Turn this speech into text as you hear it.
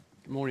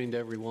Morning to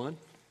everyone.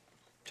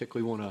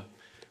 Particularly want to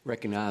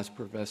recognize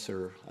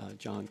Professor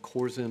John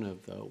Corzin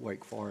of the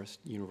Wake Forest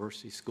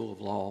University School of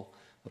Law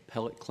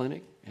Appellate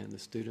Clinic and the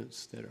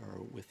students that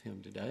are with him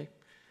today.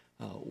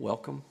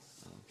 Welcome.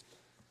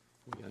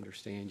 We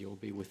understand you'll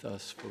be with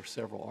us for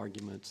several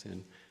arguments,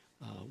 and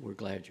we're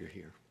glad you're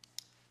here.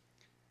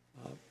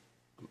 I'm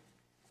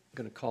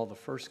going to call the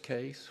first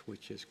case,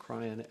 which is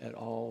Cryan et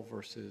al.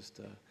 Versus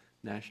the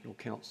National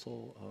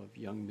Council of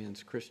Young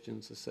Men's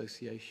Christians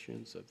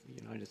Associations of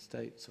the United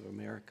States of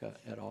America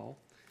et al.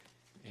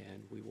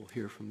 And we will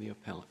hear from the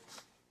appellant.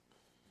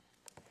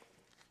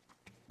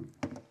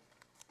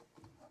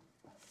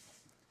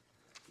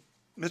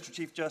 Mr.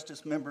 Chief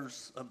Justice,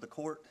 members of the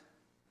court,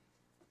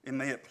 and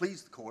may it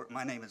please the court,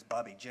 my name is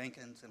Bobby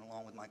Jenkins, and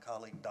along with my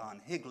colleague Don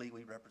Higley,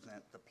 we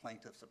represent the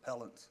plaintiff's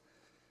appellants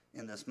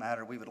in this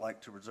matter. We would like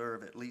to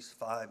reserve at least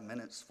 5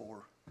 minutes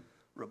for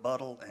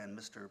rebuttal, and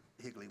Mr.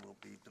 Higley will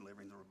be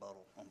delivering the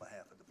rebuttal on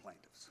behalf of the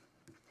plaintiffs.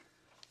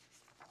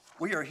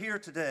 We are here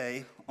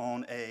today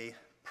on a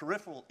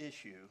peripheral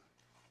issue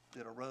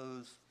that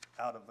arose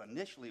out of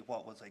initially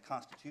what was a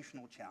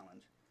constitutional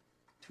challenge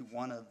to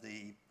one of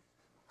the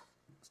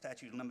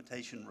statute of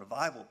limitation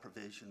revival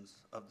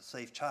provisions of the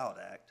Safe Child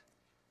Act,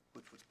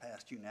 which was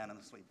passed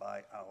unanimously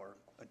by our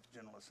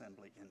General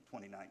Assembly in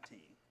 2019.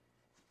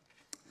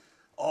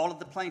 All of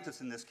the plaintiffs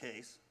in this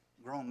case,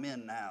 grown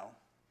men now,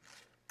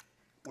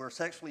 were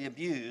sexually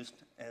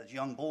abused as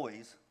young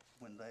boys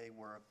when they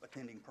were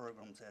attending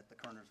programs at the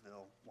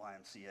Kernersville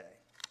YMCA.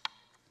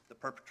 The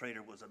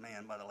perpetrator was a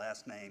man by the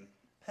last name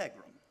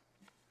Pegram.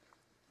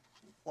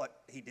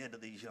 What he did to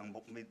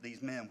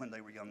these men when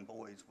they were young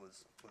boys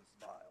was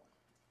vile.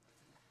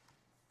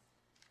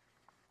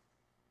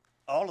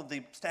 All of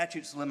the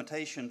statutes of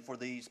limitation for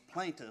these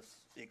plaintiffs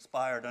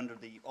expired under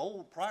the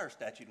old prior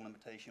statute of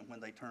limitation when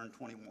they turned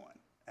 21,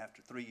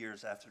 after 3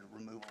 years after the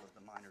removal of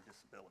the minor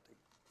disability.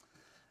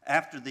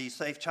 After the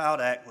Safe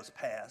Child Act was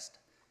passed,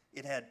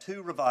 it had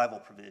two revival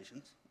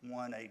provisions,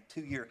 one a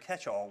 2-year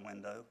catch-all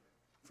window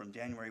from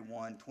January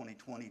 1,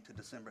 2020 to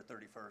December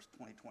 31st,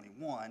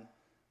 2021,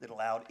 that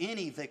allowed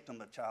any victim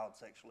of child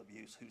sexual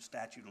abuse whose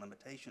statute of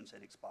limitations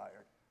had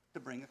expired to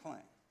bring a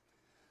claim.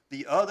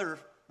 The other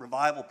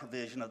revival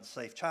provision of the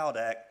Safe Child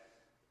Act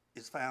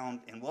is found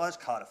and was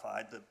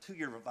codified. The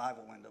 2-year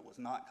revival window was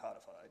not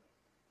codified.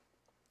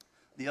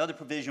 The other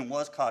provision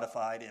was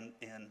codified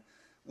in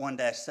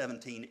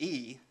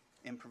 1-17E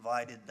and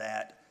provided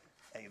that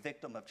a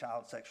victim of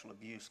child sexual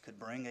abuse could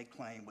bring a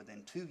claim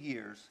within 2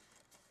 years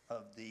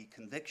of the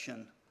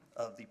conviction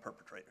of the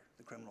perpetrator,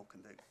 the criminal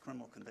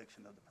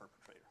conviction of the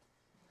perpetrator.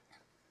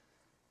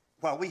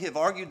 While we have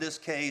argued this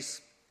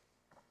case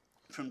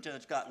from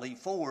Judge Gottlieb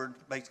forward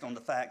based on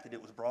the fact that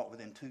it was brought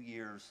within 2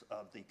 years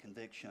of the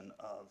conviction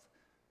of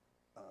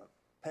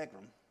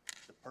Pegram,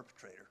 the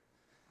perpetrator,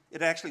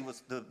 it actually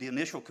was, the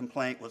initial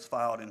complaint was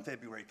filed in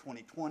February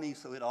 2020,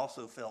 so it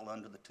also fell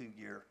under the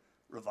 2-year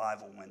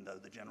revival window,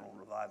 the general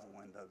revival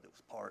window that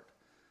was part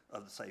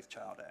of the Safe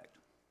Child Act.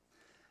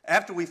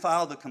 After we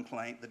filed the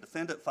complaint, the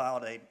defendant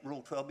filed a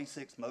Rule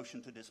 12b-6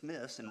 motion to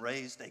dismiss and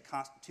raised a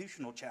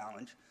constitutional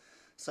challenge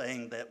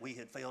saying that we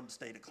had failed to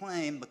state a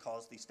claim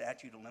because the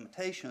statute of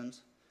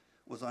limitations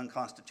was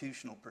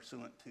unconstitutional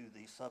pursuant to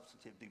the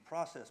substantive due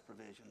process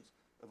provisions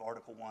of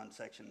Article 1,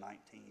 Section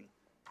 19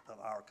 of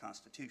our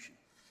Constitution.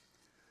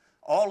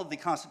 All of the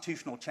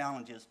constitutional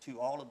challenges to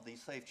all of the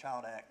Safe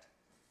Child Act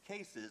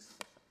cases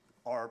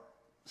are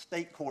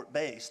state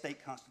court-based,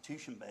 state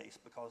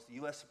constitution-based, because the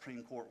U.S.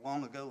 Supreme Court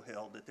long ago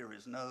held that there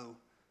is no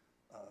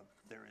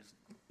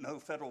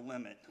federal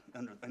limit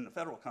in the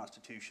federal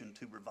Constitution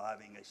to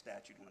reviving a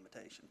statute of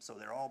limitation. So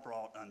they're all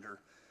brought under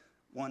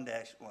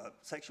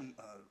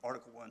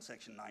Article 1,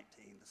 Section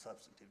 19, the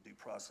substantive due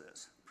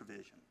process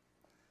provision.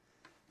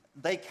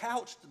 They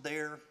couched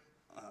their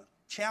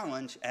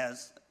challenge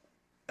as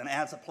an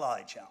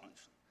as-applied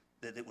challenge,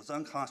 that it was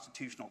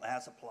unconstitutional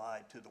as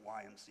applied to the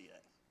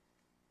YMCA.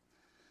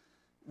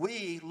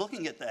 We,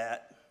 looking at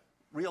that,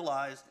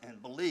 realized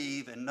and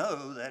believe and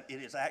know that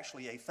it is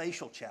actually a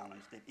facial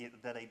challenge,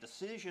 that a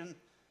decision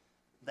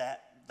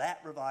that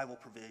revival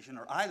provision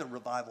or either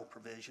revival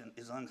provision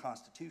is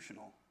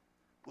unconstitutional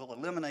will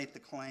eliminate the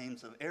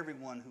claims of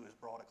everyone who has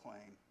brought a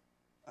claim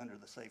under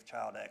the Safe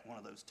Child Act, one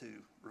of those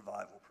two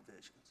revival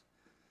provisions.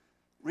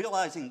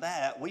 Realizing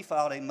that, we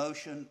filed a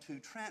motion to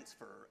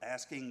transfer,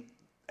 asking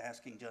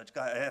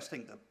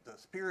the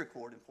Superior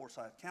Court in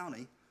Forsyth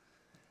County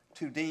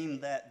to deem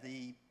that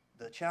the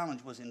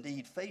challenge was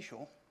indeed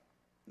facial,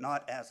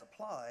 not as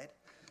applied,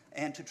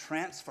 and to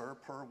transfer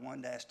per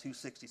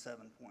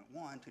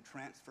 1-267.1 to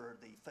transfer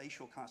the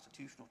facial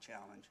constitutional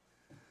challenge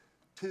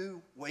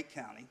to Wake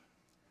County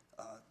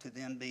to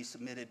then be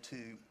submitted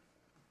to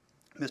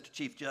Mr.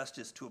 Chief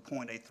Justice to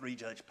appoint a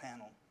 3-judge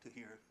panel to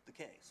hear the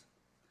case.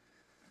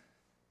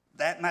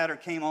 That matter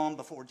came on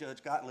before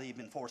Judge Gottlieb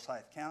in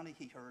Forsyth County.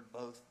 He heard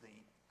both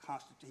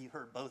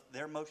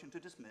their motion to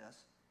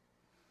dismiss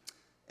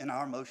and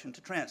our motion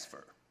to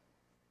transfer.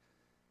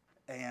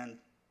 And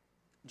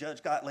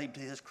Judge Gottlieb, to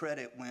his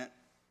credit, went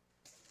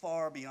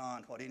far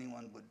beyond what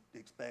anyone would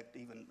expect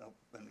even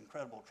an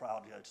incredible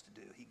trial judge to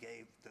do. He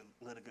gave the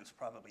litigants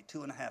probably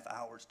 2.5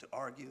 hours to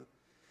argue.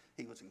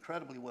 He was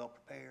incredibly well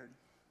prepared.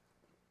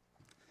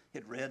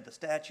 He'd read the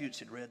statutes,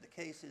 he'd read the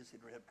cases,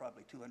 he'd read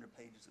probably 200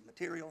 pages of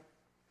material.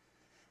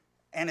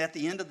 And at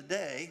the end of the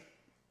day,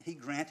 he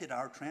granted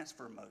our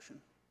transfer motion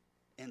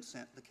and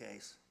sent the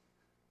case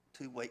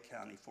to Wake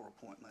County for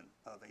appointment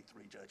of a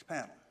 3-judge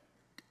panel.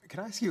 Can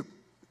I ask you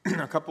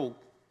a couple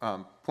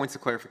points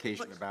of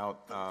clarification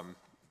about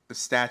the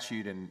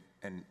statute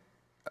and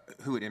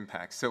who it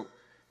impacts? So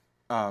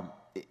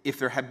if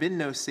there had been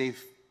no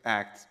SAFE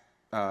Act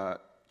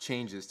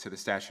changes to the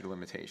statute of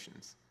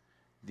limitations,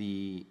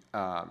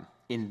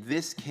 in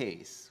this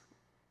case,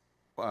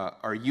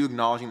 are you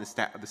acknowledging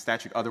the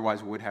statute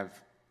otherwise would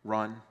have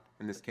run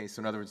in this case?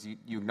 So in other words,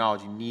 you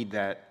acknowledge you need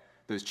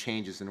those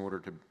changes in order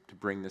to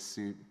bring this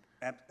suit?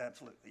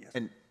 Absolutely, yes.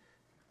 And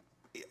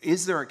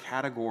is there a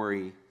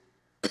category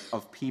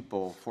of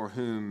people for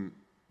whom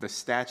the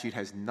statute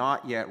has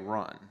not yet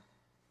run,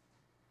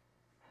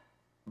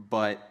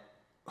 but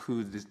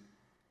who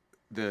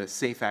the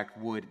SAFE Act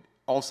would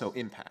also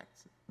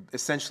impact?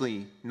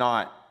 Essentially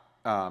not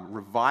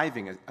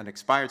reviving an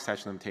expired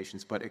statute of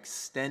limitations, but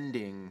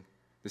extending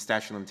the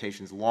statute of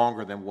limitations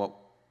longer than what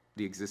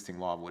the existing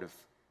law would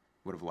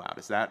have allowed.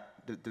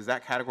 Does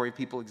that category of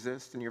people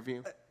exist in your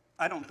view?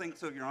 I don't think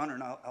so, Your Honor,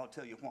 and I'll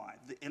tell you why.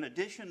 In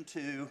addition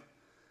to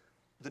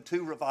the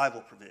 2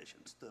 revival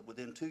provisions, the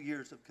within 2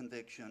 years of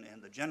conviction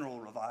and the general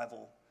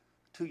revival,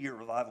 2-year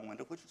revival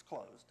window, which is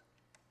closed,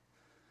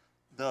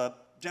 the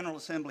General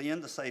Assembly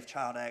in the Safe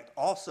Child Act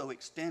also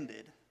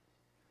extended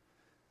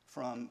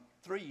from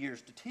 3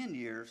 years to 10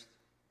 years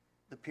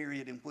the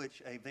period in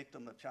which a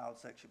victim of child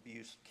sexual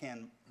abuse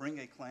can bring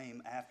a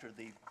claim after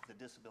the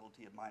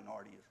disability of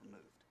minority is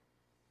removed.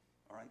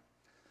 All right?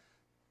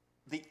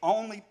 The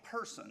only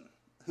person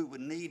who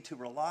would need to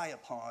rely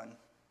upon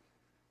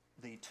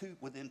the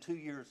within 2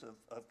 years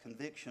of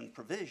conviction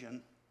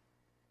provision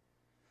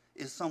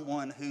is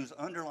someone whose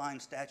underlying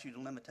statute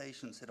of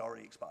limitations had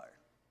already expired.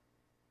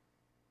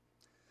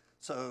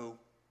 So,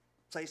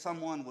 say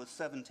someone was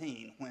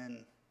 17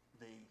 when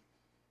the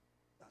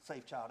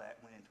Safe Child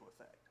Act went into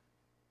effect.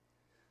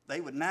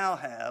 They would now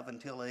have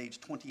until age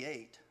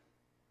 28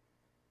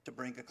 to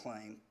bring a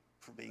claim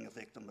for being a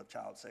victim of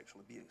child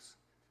sexual abuse.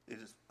 It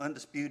is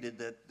undisputed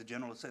that the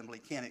General Assembly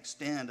can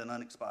extend an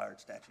unexpired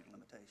statute of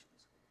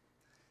limitations.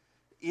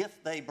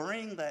 If they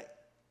bring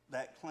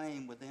that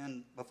claim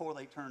before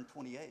they turn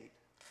 28,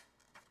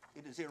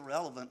 it is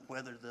irrelevant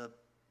whether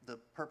the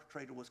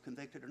perpetrator was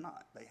convicted or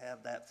not. They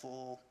have that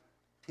full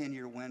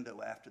 10-year window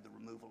after the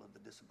removal of the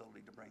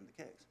disability to bring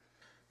the case.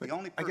 The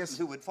only person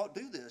who would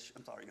do this,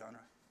 I'm sorry, Your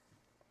Honor.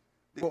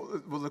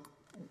 Well, look,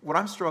 what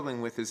I'm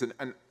struggling with is,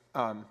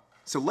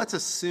 so let's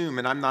assume,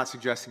 and I'm not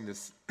suggesting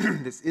this,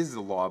 this is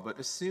the law, but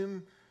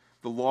assume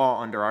the law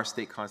under our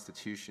state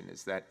constitution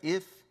is that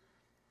if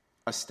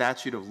a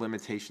statute of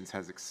limitations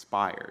has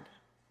expired,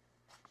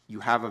 you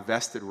have a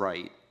vested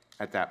right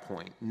at that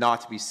point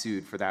not to be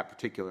sued for that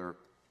particular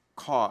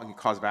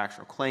cause of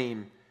action or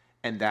claim,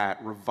 and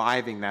that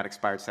reviving that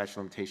expired statute of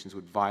limitations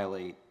would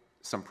violate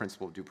some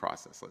principle of due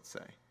process, let's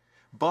say.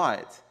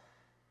 But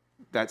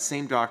that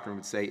same doctrine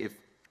would say if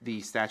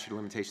the statute of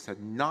limitations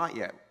had not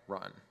yet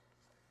run,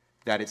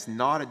 that it's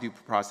not a due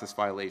process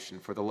violation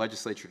for the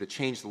legislature to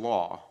change the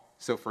law.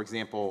 So, for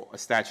example, a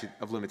statute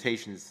of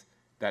limitations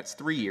that's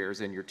 3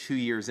 years and you're 2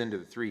 years into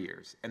the 3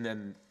 years, and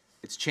then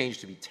it's changed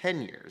to be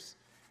 10 years,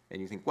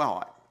 and you think,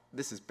 well,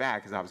 this is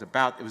bad because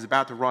it was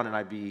about to run, and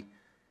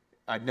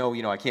I know,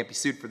 I can't be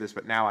sued for this,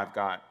 but now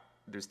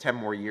there's 10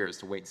 more years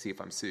to wait and see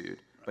if I'm sued.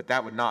 But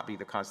that would not be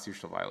the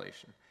constitutional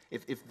violation.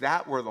 If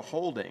that were the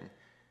holding,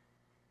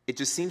 it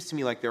just seems to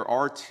me like there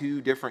are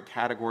 2 different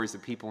categories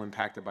of people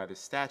impacted by this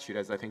statute,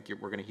 as I think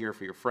we're going to hear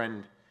for your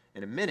friend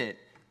in a minute,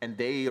 and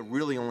they are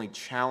really only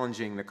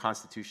challenging the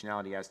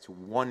constitutionality as to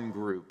one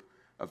group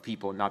of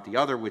people and not the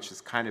other, which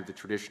is kind of the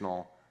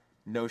traditional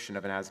notion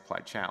of an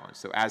as-applied challenge.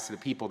 So as to the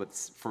people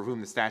for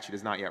whom the statute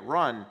has not yet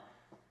run,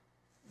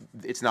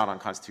 it's not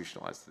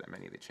unconstitutional as to that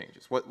many of the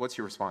changes. What's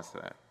your response to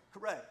that?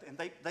 Correct, and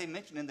they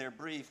mentioned in their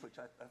brief, which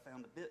I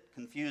found a bit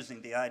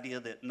confusing, the idea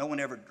that no one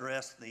ever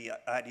addressed the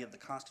idea of the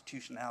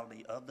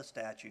constitutionality of the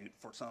statute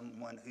for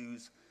someone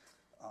whose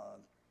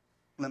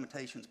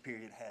limitations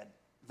period had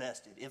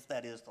vested, if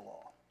that is the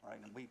law, right?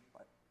 And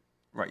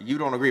right, you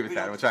don't agree with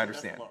that, which I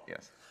understand,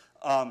 yes.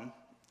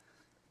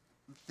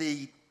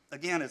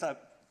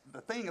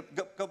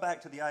 Go back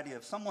to the idea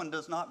of someone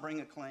does not bring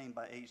a claim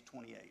by age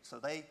 28,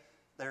 so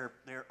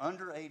they're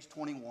under age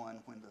 21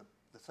 when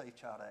the Safe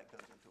Child Act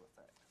goes into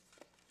effect.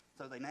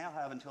 So they now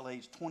have until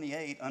age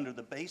 28 under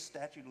the base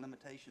statute of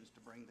limitations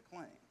to bring the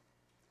claim.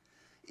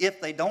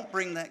 If they don't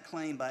bring that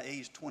claim by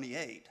age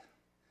 28,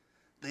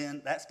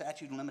 then that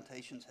statute of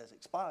limitations has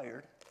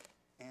expired,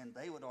 and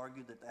they would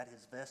argue that that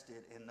is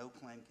vested and no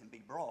claim can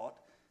be brought,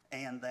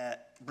 and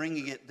that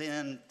bringing it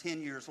then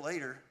 10 years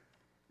later,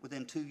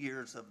 within 2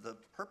 years of the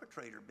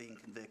perpetrator being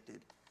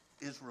convicted,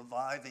 is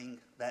reviving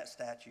that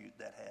statute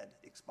that had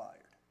expired.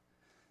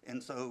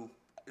 And so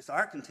it's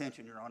our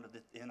contention, Your Honor,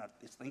 that, and I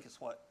think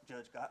it's what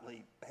Judge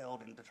Gottlieb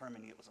held in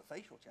determining it was a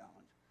facial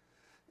challenge,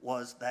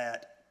 was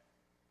that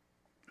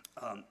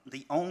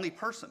the only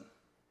person,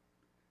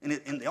 and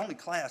the only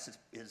class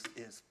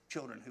is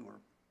children who are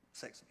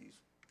sex abuse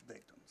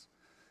victims.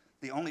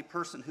 The only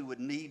person who would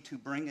need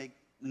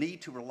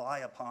to rely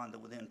upon the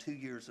within 2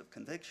 years of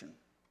conviction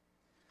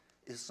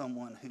is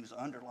someone whose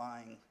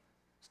underlying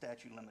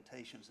statute of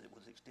limitations that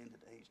was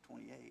extended to age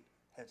 28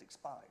 has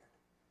expired.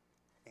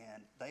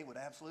 And they would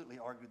absolutely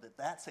argue that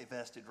that's a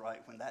vested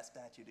right when that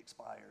statute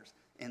expires,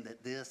 and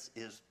that this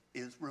is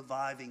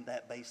reviving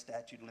that base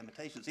statute of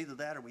limitations. Either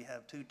that or we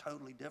have two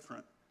totally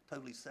different,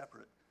 totally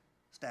separate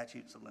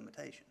statutes of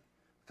limitation,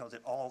 because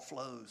it all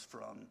flows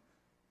from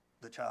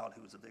the child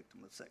who was a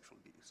victim of sexual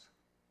abuse.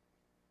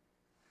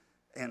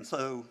 And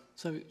so...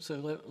 So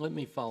let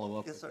me follow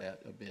up Yes, with sir.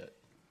 that a bit.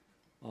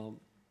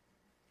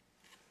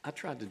 I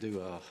tried to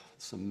do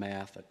some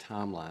math, a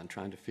timeline,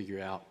 trying to figure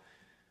out,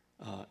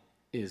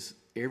 is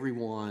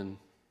everyone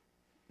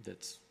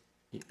that's,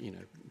 you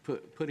know,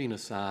 putting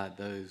aside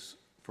those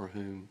for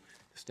whom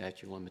the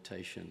statute of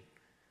limitation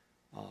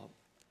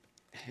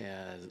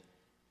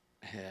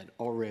had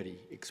already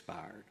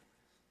expired,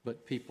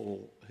 but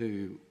people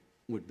who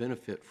would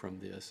benefit from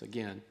this,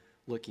 again,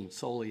 looking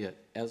solely at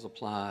as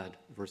applied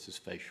versus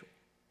facial.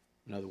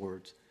 In other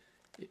words,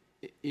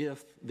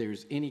 if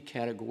there's any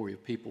category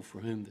of people for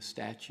whom the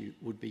statute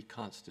would be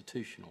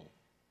constitutional,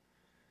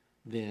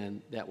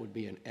 then that would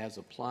be an as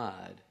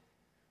applied,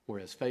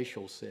 whereas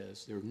facial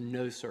says there are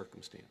no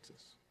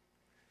circumstances.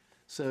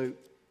 So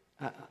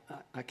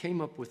I came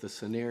up with a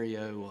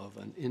scenario of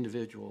an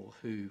individual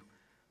who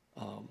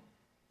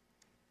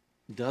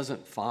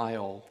doesn't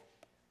file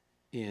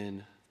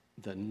in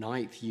the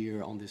 9th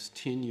year on this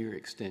 10-year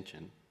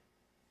extension,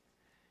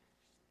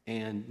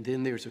 and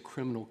then there's a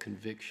criminal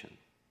conviction.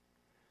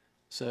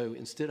 So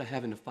instead of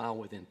having to file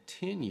within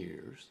 10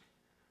 years,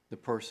 the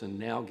person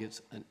now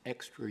gets an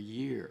extra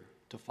year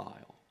to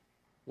file,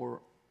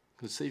 or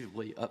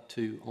conceivably up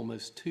to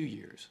almost 2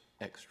 years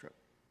extra.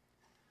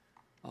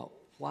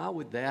 Why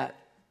would that,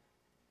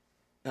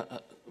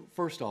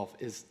 first off,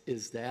 is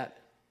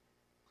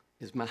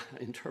my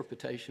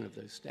interpretation of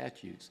those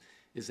statutes,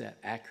 is that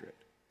accurate?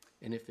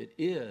 And if it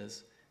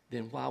is,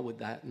 then why would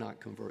that not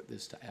convert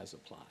this to as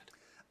applied?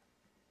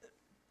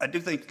 I do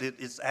think that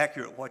it's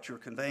accurate what you're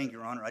conveying,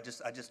 Your Honor. I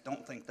just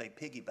don't think they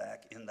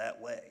piggyback in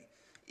that way.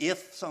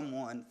 If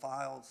someone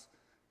files,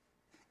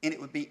 and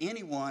it would be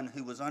anyone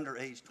who was under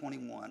age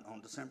 21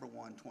 on December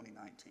 1,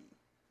 2019,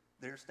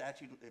 their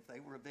statute, if they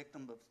were a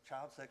victim of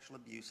child sexual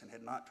abuse and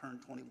had not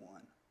turned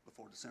 21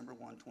 before December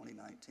 1,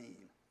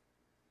 2019,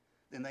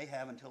 then they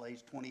have until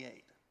age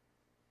 28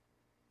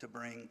 to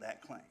bring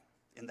that claim.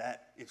 And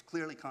that is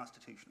clearly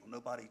constitutional.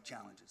 Nobody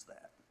challenges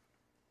that.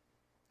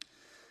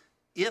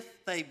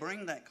 If they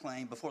bring that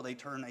claim before they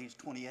turn age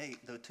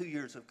 28, the 2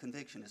 years of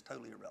conviction is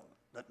totally irrelevant.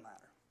 Doesn't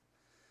matter.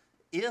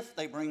 If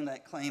they bring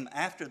that claim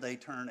after they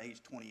turn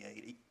age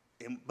 28,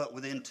 but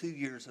within 2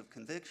 years of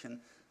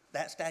conviction,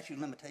 that statute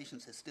of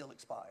limitations has still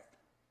expired.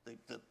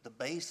 The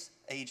base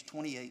age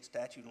 28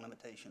 statute of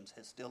limitations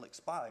has still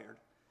expired,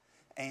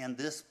 and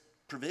this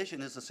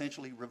provision is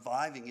essentially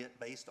reviving it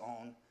based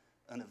on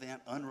an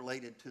event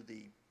unrelated to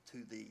the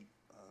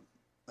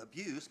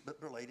abuse, but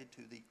related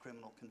to the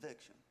criminal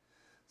conviction.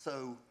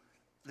 So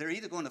they're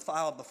either going to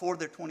file before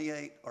they're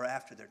 28 or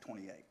after they're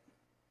 28,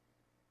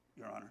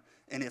 Your Honor.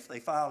 And if they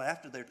filed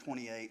after they're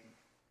 28,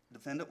 the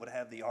defendant would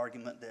have the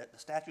argument that the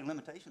statute of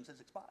limitations has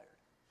expired.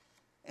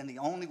 And the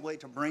only way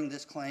to bring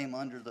this claim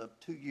under the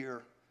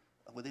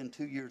within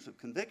 2 years of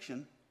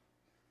conviction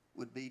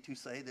would be to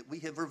say that we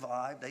have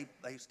revived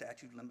a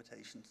statute of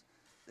limitations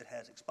that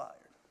has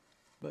expired.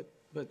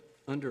 But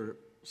under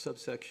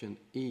subsection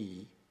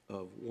E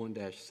of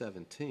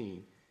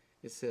 1-17,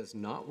 it says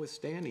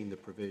notwithstanding the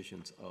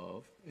provisions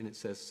of, and it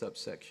says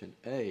subsection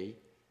A,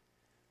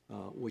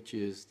 which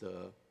is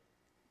the,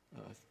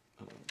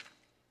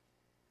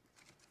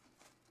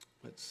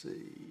 let's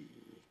see,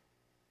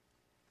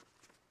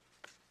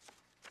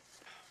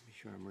 make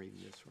sure I'm reading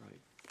this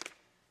right.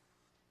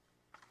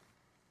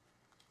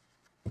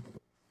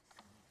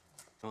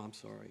 Oh, I'm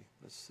sorry,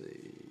 let's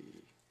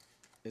see.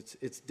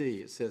 It's D.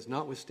 It says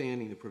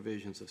notwithstanding the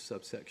provisions of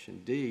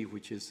subsection D,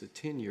 which is the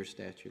 10-year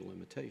statute of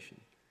limitation.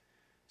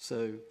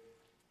 So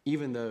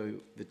even though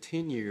the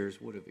 10 years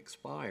would have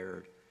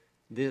expired,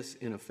 this,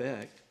 in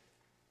effect,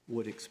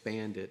 would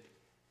expand it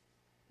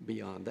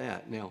beyond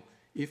that. Now,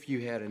 if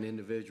you had an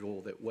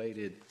individual that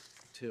waited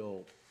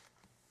till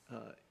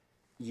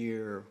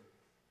year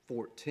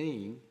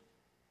 14,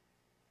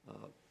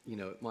 you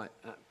know,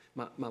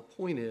 my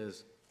point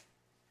is,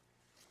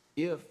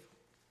 if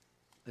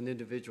an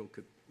individual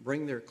could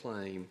bring their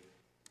claim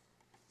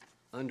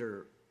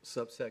under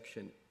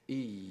subsection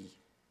E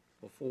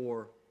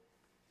before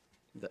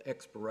the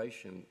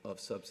expiration of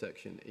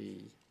subsection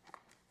E,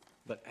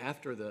 but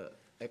after the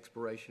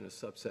expiration of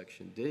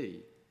subsection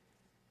D,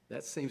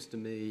 that seems to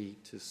me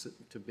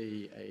to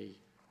be a,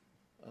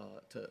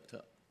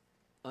 to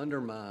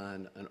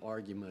undermine an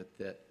argument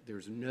that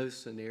there's no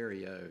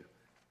scenario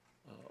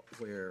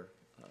where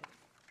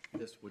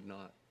this would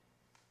not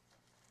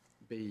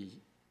be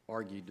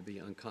argued to be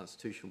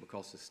unconstitutional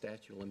because the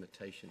statute of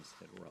limitations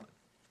had run.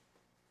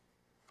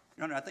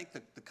 Your Honor, I think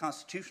the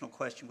constitutional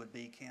question would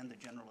be, can the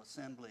General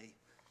Assembly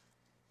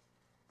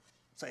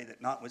say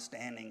that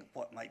notwithstanding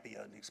what might be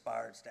an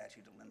expired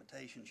statute of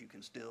limitations, you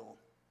can still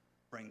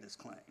bring this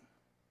claim?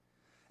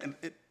 And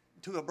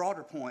to a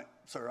broader point,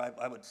 sir,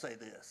 I would say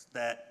this,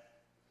 that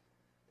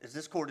as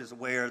this court is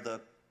aware,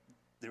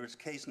 there is a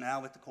case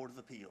now at the Court of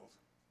Appeals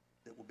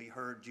that will be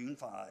heard June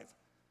 5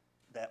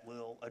 that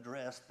will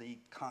address the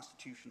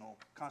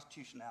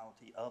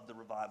constitutionality of the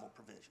revival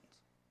provisions.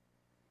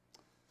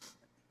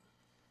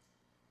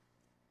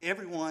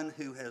 Everyone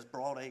who has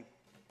brought a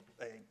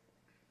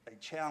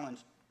challenge,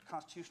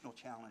 constitutional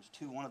challenge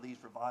to one of these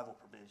revival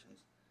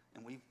provisions,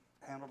 and we've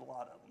handled a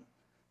lot of them,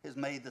 has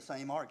made the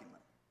same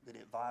argument, that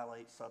it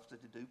violates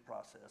substantive due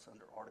process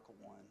under Article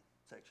 1,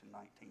 Section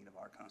 19 of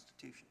our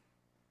Constitution.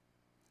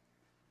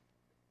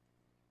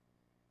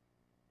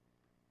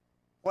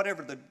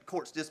 Whatever the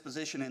court's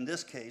disposition in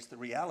this case, the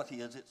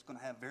reality is it's going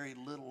to have very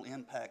little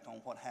impact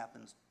on what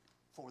happens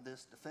for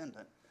this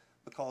defendant,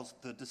 because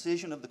the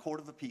decision of the Court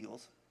of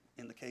Appeals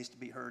in the case to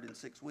be heard in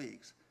 6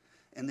 weeks,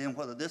 and then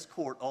whether this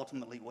court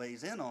ultimately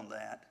weighs in on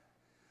that,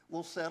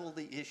 will settle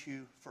the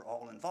issue for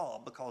all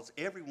involved, because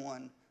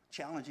everyone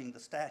challenging the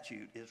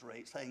statute is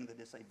saying that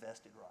it's a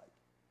vested right.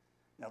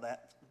 Now,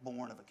 that's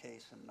born of a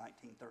case in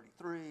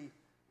 1933,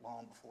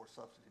 long before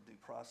substantive due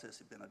process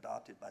had been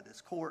adopted by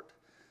this court,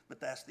 but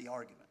that's the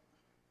argument.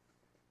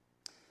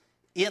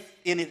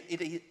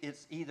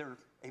 It's either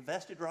a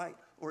vested right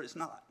or it's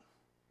not,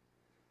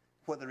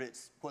 whether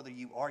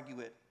you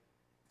argue it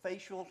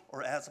facial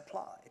or as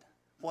applied.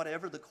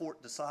 Whatever the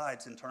court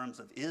decides in terms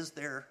of is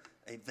there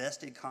a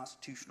vested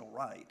constitutional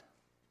right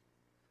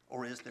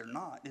or is there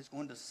not, is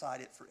going to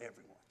decide it for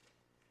everyone.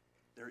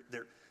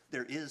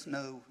 There is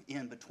no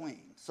in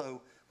between.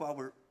 So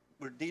while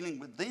we're dealing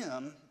with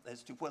them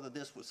as to whether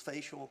this was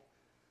facial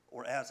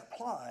or as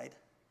applied,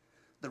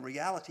 the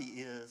reality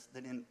is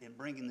that in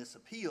bringing this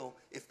appeal,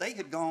 if they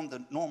had gone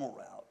the normal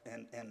route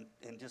and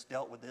just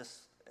dealt with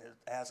this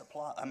as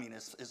applied,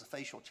 as a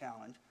facial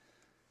challenge,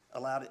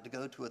 allowed it to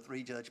go to a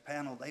 3-judge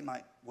panel, they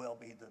might well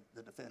be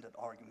the defendant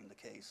arguing the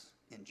case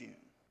in June.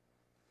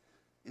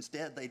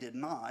 Instead, they did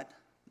not.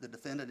 The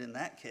defendant in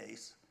that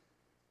case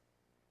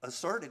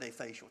asserted a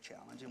facial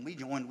challenge, and we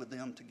joined with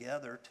them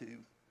together to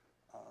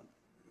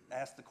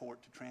ask the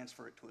court to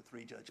transfer it to a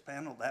 3-judge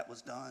panel. That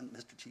was done.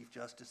 Mr. Chief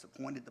Justice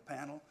appointed the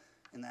panel,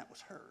 and that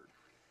was heard.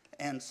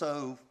 And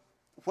so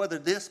whether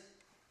their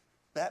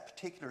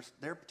particular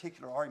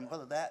argument,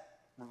 whether that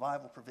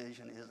revival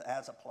provision is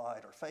as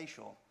applied or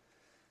facial,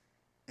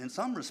 in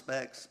some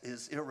respects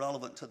is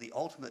irrelevant to the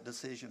ultimate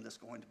decision that's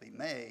going to be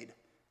made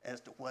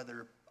as to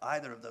whether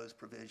either of those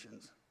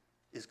provisions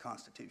is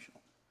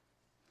constitutional.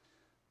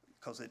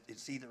 Because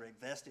it's either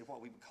a vested,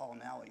 what we would call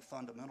now a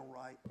fundamental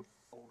right,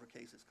 older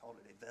cases called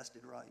it a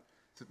vested right.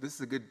 So this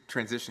is a good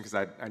transition,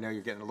 because I know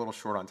you're getting a little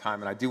short on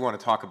time, and I do want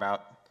to talk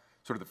about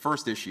sort of the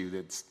first issue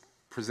that's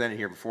presented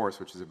here before us,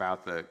 which is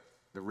about the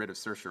writ of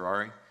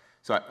certiorari.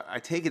 So I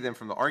take it then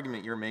from the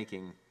argument you're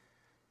making,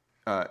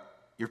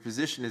 your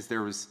position is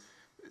there was,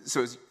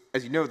 so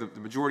as you know, the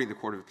majority of the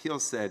Court of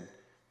Appeals said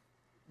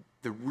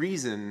the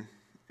reason,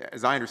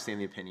 as I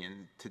understand the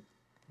opinion,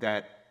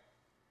 that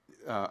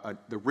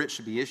the writ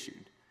should be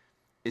issued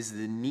is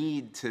the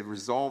need to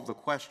resolve the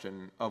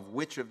question of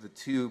which of the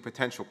two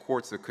potential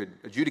courts that could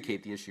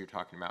adjudicate the issue you're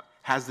talking about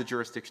has the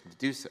jurisdiction to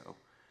do so,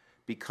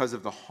 because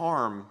of the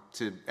harm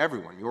to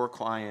everyone, your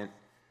client,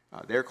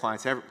 their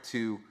clients,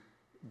 to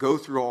go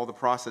through all the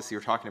process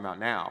you're talking about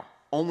now,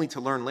 only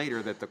to learn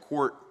later that the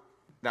court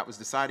that was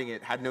deciding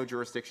it had no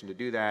jurisdiction to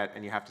do that,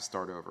 and you have to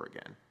start over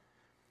again.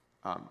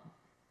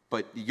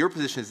 But your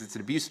position is it's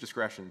an abuse of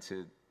discretion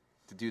to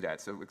do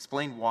that. So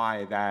explain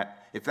why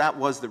that, if that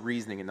was the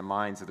reasoning in the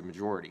minds of the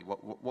majority,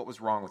 what was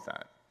wrong with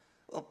that?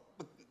 Well,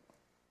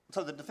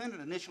 so the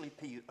defendant initially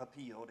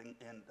appealed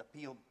and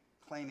appealed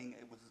claiming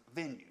it was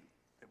venue.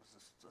 It was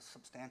a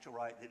substantial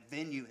right that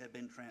venue had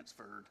been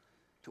transferred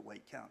to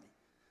Wake County.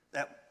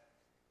 That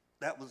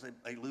was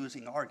a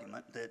losing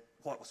argument, that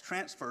what was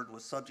transferred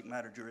was subject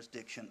matter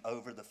jurisdiction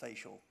over the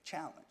facial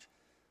challenge.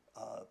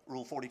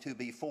 Rule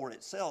 42B4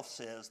 itself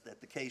says that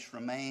the case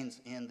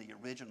remains in the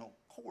original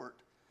court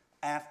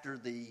after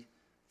the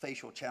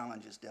facial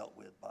challenge is dealt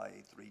with by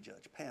a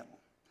 3-judge panel.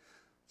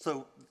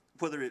 So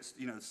whether it's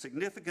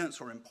significance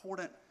or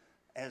important,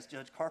 as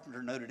Judge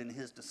Carpenter noted in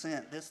his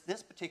dissent,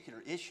 this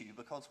particular issue,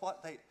 because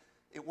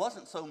it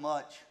wasn't so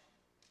much,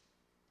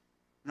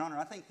 Your Honor,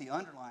 I think the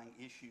underlying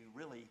issue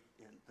really,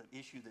 the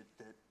issue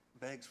that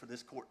begs for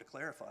this court to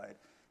clarify it,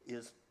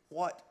 is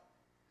what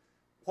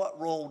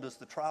role does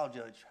the trial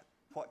judge,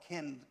 what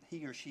can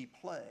he or she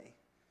play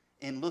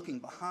in looking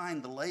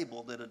behind the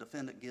label that a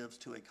defendant gives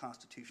to a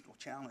constitutional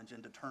challenge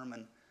and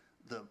determine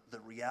the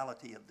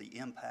reality of the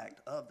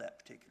impact of that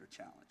particular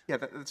challenge? Yeah,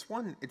 that's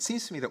one. It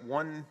seems to me that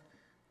one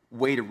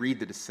way to read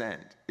the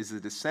dissent is the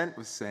dissent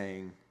was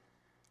saying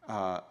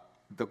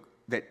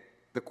that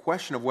the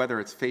question of whether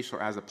it's facial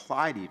or as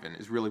applied even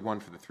is really one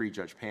for the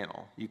three-judge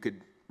panel. You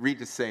could read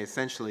to say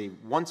essentially,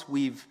 once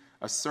we've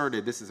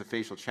asserted this is a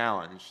facial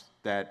challenge,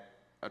 that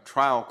a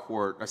trial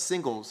court, a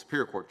single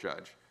superior court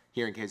judge,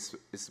 hearing case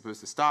is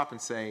supposed to stop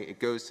and say it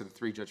goes to the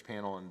three-judge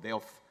panel and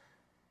they'll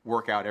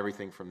work out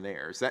everything from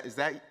there. Is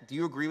that, do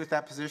you agree with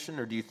that position,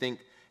 or do you think,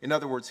 in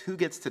other words, who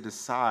gets to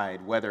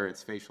decide whether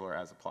it's facial or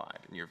as applied,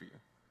 in your view?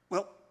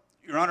 Well,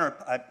 Your Honor,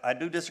 I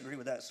do disagree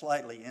with that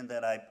slightly in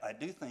that I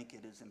do think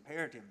it is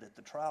imperative that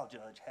the trial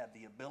judge have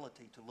the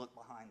ability to look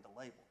behind the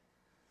label.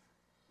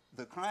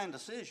 The Cryan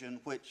decision,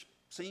 which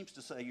seems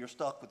to say you're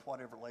stuck with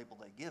whatever label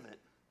they give it,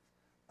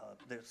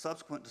 the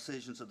subsequent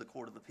decisions of the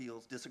Court of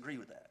Appeals disagree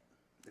with that.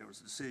 There was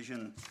a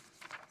decision,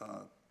 if I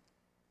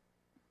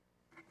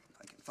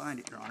can find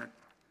it, Your Honor,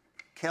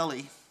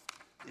 Kelly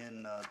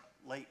in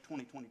late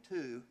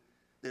 2022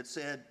 that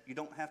said you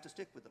don't have to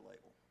stick with the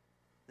label,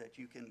 that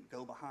you can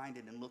go behind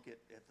it and look at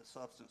the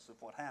substance of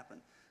what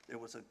happened. There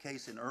was a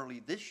case in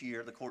early this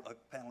year,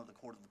 a panel of the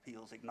Court of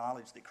Appeals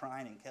acknowledged that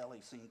Cryan and Kelly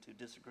seemed to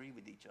disagree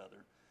with each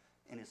other,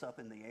 and it's up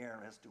in the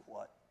air as to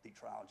what the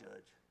trial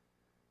judge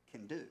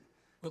can do.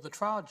 Well, the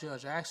trial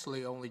judge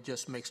actually only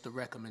just makes the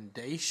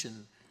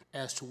recommendation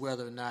as to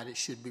whether or not it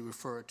should be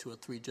referred to a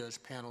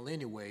three-judge panel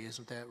anyway,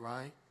 isn't that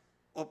right?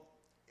 Well,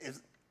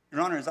 Your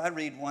Honor, as I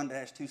read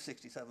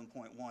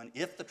 1-267.1,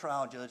 if the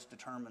trial judge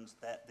determines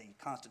that the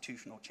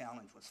constitutional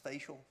challenge was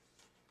facial,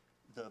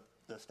 the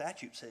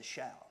statute says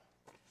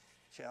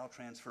shall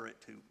transfer it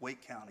to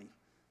Wake County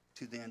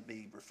to then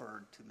be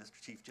referred to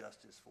Mr. Chief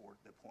Justice for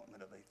the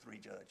appointment of a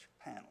three-judge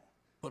panel.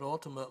 But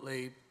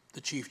ultimately,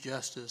 the Chief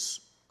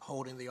Justice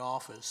holding the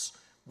office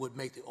would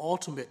make the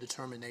ultimate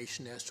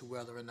determination as to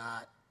whether or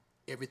not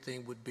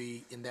everything would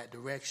be in that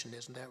direction,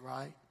 isn't that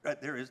right? Right.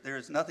 There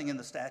is nothing in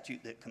the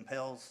statute that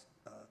compels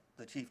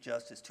the Chief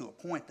Justice to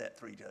appoint that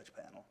three-judge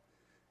panel.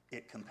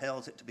 It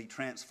compels it to be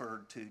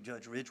transferred to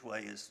Judge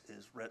Ridgway as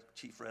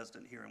chief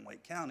resident here in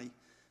Wake County,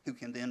 who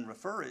can then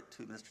refer it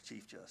to Mr.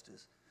 Chief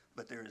Justice.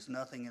 But there is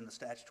nothing in the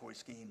statutory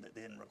scheme that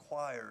then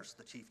requires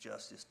the Chief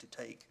Justice to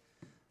take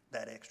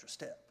that extra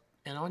step.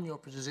 And on your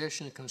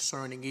position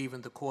concerning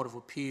even the Court of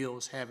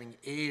Appeals having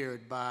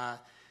erred by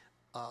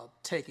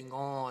taking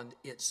on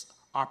its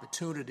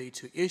opportunity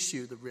to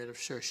issue the writ of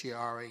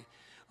certiorari,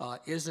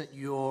 isn't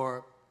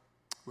your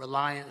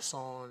reliance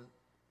on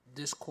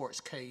this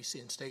court's case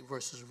in State v.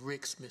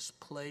 Ricks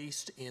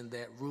misplaced in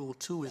that Rule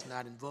 2 is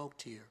not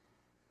invoked here?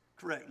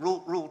 Correct.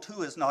 Rule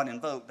 2 is not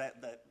invoked.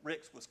 That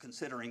Ricks was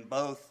considering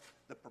both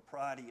the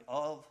propriety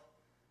of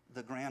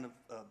the grant of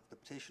the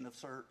petition of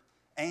cert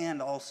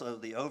and also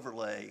the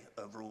overlay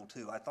of Rule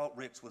 2. I thought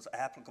Ricks was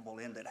applicable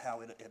in that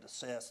how it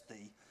assessed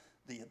the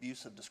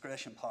abuse of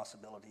discretion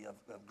possibility of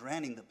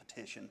granting the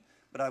petition,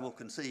 but I will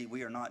concede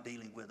we are not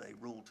dealing with a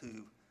Rule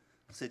 2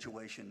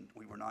 situation.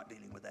 We were not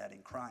dealing with that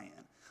in Cryan.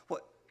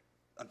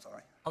 I'm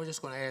sorry. I was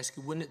just going to ask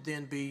you, wouldn't it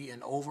then be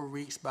an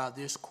overreach by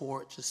this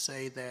court to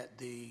say that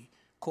the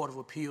Court of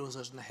Appeals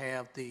doesn't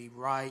have the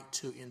right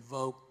to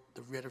invoke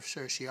the writ of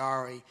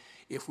certiorari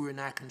if we're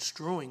not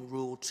construing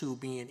Rule 2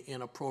 being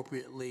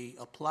inappropriately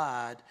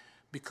applied,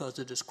 because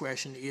the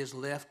discretion is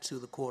left to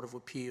the Court of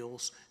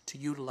Appeals to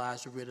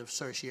utilize the writ of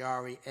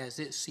certiorari as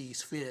it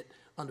sees fit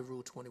under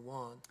Rule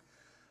 21?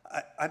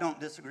 I don't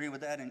disagree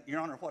with that. And, Your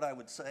Honor, what I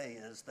would say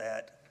is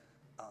that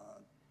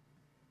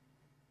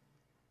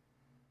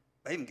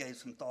I even gave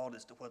some thought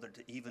as to whether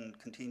to even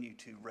continue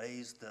to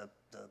raise the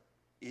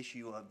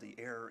issue of the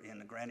error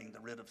in granting the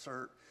writ of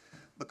cert,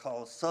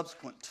 because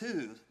subsequent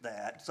to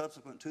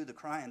the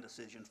Cryan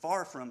decision,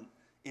 far from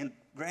in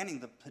granting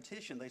the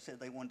petition, they said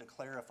they wanted to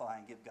clarify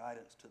and give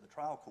guidance to the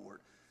trial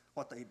court.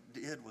 What they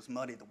did was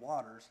muddy the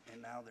waters,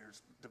 and now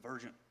there's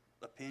divergent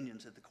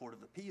opinions at the Court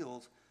of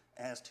Appeals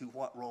as to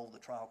what role the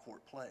trial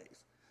court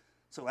plays.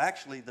 So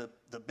actually,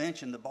 the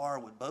bench and the bar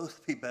would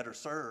both be better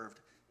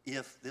served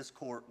if this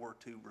court were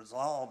to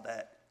resolve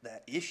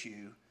that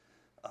issue,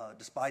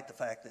 despite the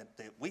fact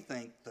that we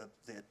think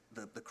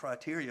that the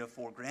criteria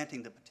for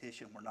granting the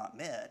petition were not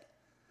met,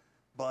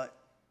 but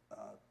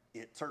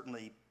it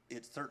certainly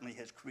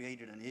has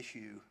created an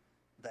issue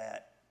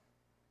that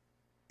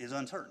is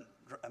uncertain.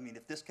 I mean,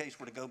 if this case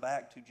were to go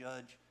back to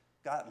Judge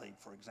Gottlieb,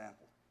 for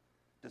example,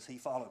 does he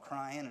follow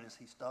Cryan and is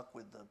he stuck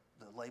with the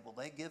label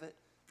they give it?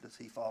 Does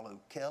he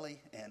follow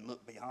Kelly and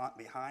look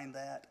behind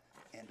that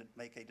and to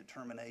make a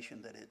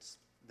determination that it's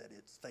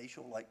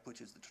facial,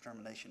 which is the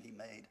determination he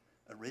made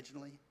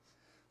originally?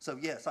 So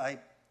yes,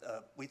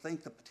 we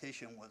think the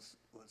petition was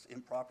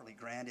improperly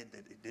granted,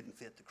 that it didn't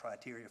fit the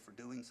criteria for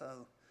doing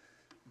so,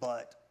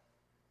 but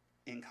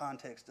in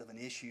context of an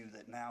issue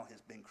that now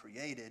has been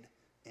created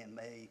and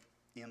may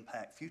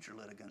impact future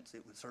litigants,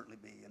 it would certainly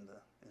be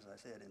as I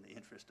said, in the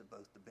interest of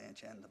both the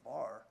bench and the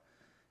bar,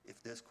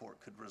 if this court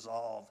could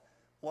resolve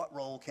what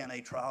role can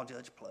a trial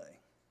judge play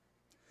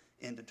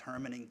in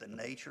determining the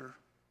nature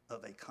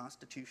of a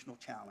constitutional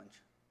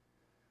challenge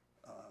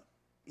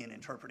in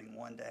interpreting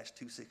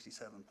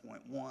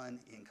 1-267.1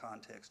 in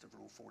context of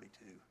Rule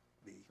 42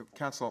 be.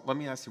 Counsel, let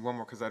me ask you one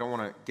more, because I don't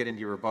want to get into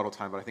your rebuttal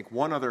time, but I think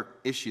one other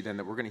issue then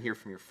that we're going to hear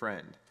from your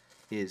friend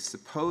is,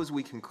 suppose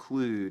we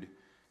conclude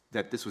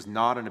that this was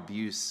not an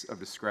abuse of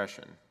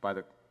discretion by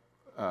the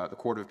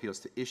Court of Appeals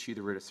to issue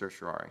the writ of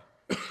certiorari.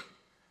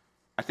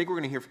 I think we're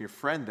going to hear from your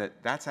friend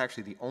that that's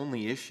actually the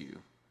only issue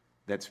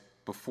that's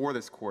before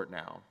this court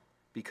now,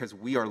 because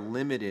we are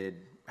limited,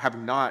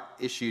 having not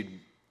issued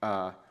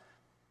our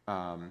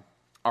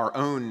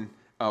own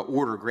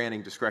order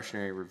granting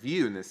discretionary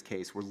review in this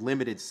case, we're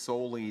limited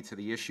solely to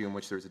the issue in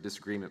which there's a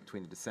disagreement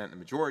between the dissent and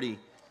the majority,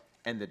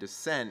 and the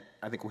dissent,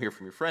 I think we'll hear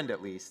from your friend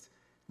at least,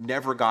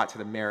 never got to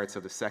the merits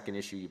of the second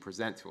issue you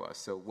present to us.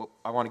 So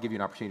I want to give you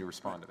an opportunity to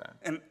respond to that.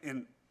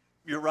 And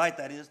you're right,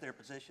 that is their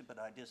position, but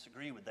I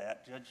disagree with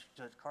that.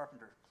 Judge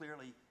Carpenter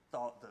clearly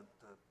thought the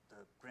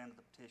grant of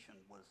the petition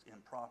was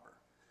improper.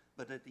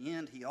 But at the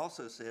end, he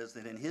also says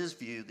that in his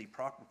view, the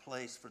proper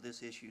place for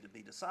this issue to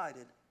be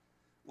decided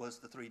was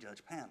the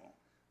three-judge panel,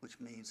 which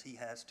means he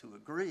has to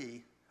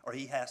agree, or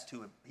he has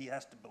to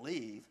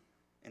believe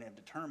and have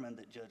determined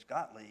that Judge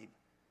Gottlieb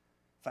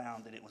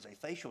found that it was a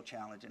facial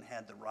challenge and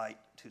had the right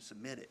to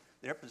submit it.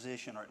 Their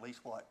position, or at least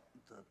what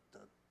the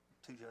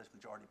two-judge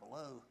majority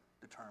below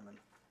determined,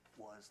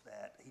 was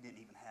that he didn't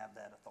even have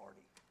that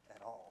authority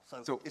at all.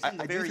 So it's in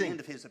the very end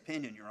of his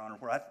opinion, Your Honor,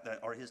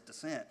 or his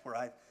dissent, where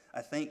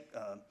I think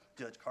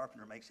Judge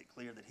Carpenter makes it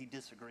clear that he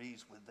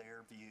disagrees with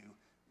their view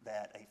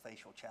that a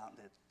facial challenge,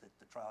 that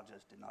the trial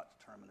judge did not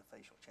determine a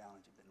facial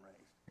challenge had been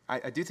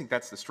raised. I do think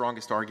that's the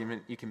strongest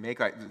argument you can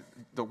make.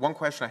 The one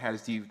question I had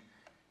is,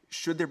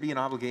 should there be an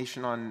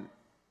obligation on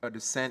a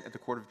dissent at the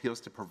Court of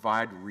Appeals to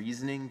provide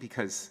reasoning?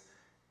 Because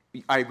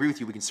I agree with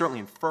you, we can certainly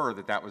infer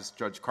that that was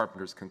Judge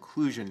Carpenter's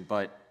conclusion,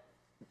 but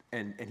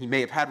and he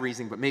may have had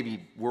reasoning, but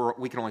maybe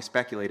we can only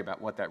speculate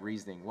about what that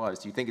reasoning was.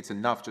 Do you think it's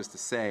enough just to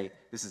say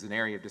this is an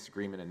area of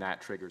disagreement and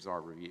that triggers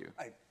our review?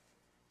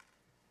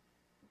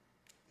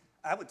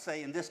 I would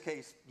say in this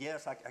case,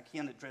 yes, I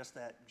can't address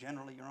that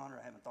generally, Your Honor.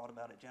 I haven't thought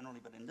about it generally,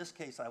 but in this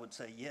case I would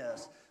say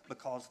yes,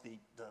 because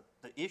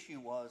the issue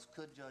was,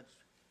 could Judge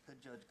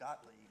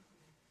Gottlieb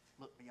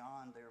look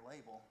beyond their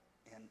label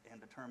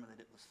and determine that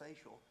it was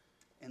facial,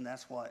 and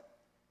that's what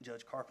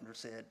Judge Carpenter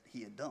said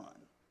he had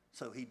done.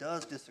 So he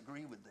does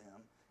disagree with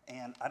them,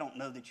 and I don't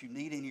know that you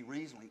need any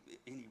reasoning,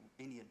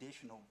 any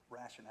additional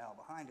rationale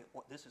behind it.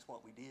 This is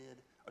what we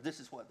did, or this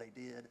is what they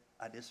did.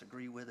 I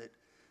disagree with it,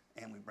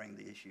 and we bring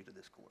the issue to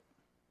this court.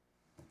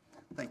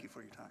 Thank you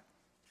for your time.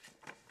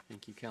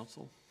 Thank you,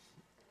 counsel.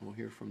 We'll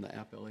hear from the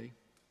appellee.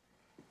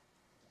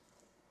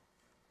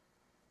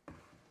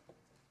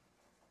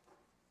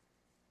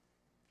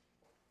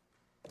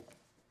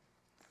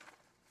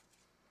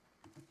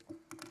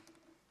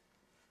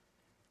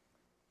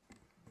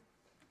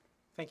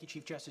 Thank you,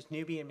 Chief Justice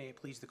Newby, and may it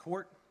please the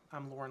court.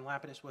 I'm Lauren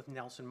Lapidus with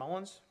Nelson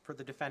Mullins for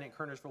the defendant,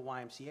 Kernersville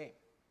YMCA.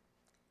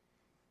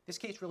 This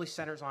case really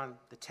centers on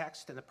the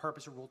text and the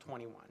purpose of Rule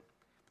 21.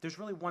 There's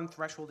really one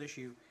threshold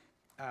issue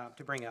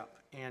to bring up,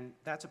 and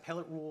that's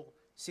Appellate Rule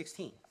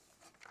 16.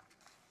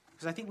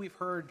 Because I think we've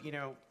heard,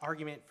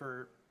 argument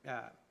for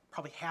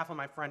probably half of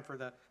my friend for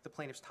the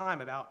plaintiff's time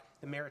about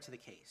the merits of the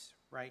case,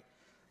 right?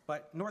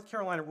 But North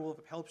Carolina Rule of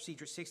Appellate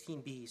Procedure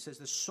 16b says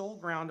the sole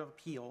ground of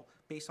appeal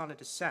based on a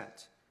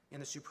dissent in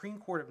the Supreme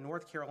Court of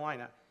North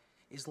Carolina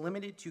is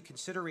limited to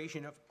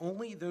consideration of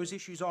only those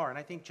issues and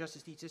I think,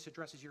 Justice Dietz, this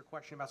addresses your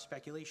question about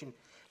speculation,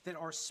 that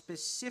are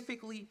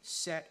specifically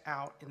set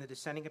out in the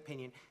dissenting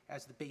opinion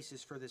as the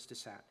basis for this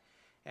dissent.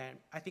 And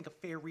I think a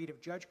fair read of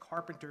Judge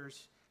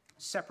Carpenter's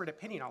separate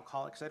opinion, I'll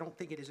call it, because I don't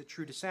think it is a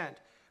true dissent,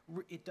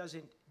 it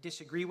doesn't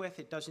disagree with,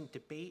 it doesn't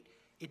debate,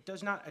 it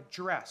does not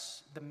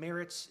address the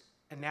merits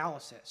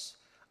analysis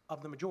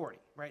of the majority,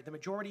 right? The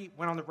majority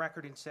went on the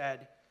record and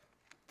said,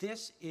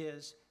 this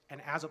is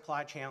an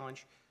as-applied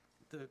challenge.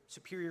 The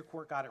Superior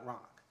Court got it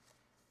wrong.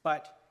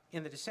 But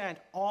in the dissent,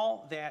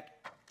 all that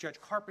Judge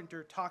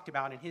Carpenter talked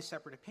about in his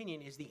separate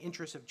opinion is the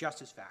interest of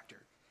justice factor.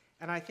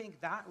 And I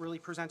think that really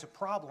presents a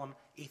problem,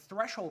 a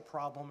threshold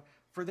problem,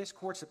 for this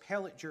court's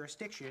appellate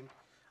jurisdiction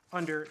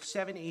under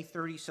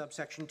 7A30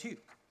 subsection 2.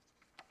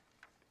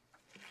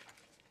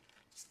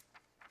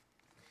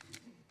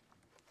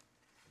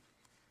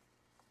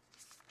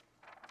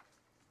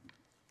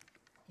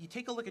 You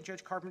take a look at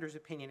Judge Carpenter's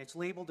opinion, it's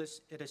labeled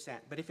as a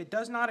dissent, but if it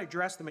does not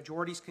address the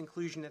majority's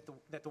conclusion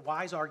that the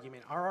Wise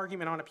argument, our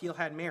argument on appeal,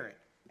 had merit,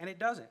 and it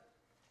doesn't,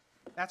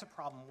 that's a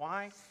problem.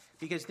 Why?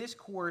 Because this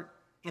court,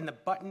 in the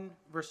Button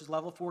versus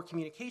Level 4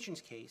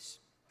 communications case,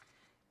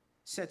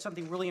 said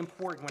something really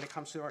important when it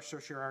comes to our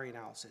certiorari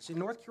analysis. In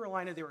North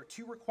Carolina, there are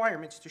two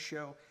requirements to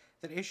show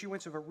that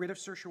issuance of a writ of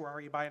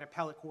certiorari by an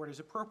appellate court is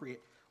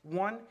appropriate.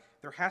 One,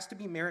 there has to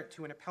be merit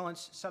to an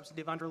appellant's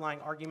substantive underlying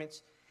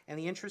arguments, and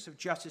the interests of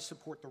justice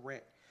support the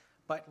writ.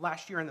 But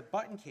last year in the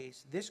Button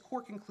case, this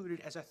court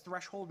concluded as a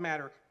threshold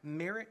matter,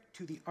 merit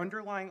to the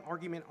underlying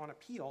argument on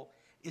appeal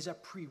is a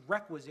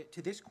prerequisite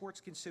to this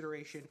court's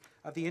consideration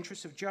of the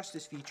interests of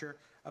justice feature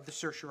of the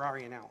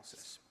certiorari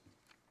analysis.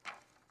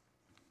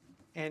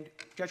 And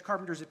Judge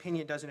Carpenter's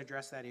opinion doesn't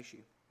address that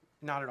issue,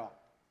 not at all.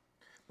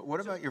 But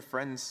what about your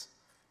friend's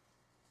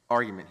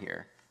argument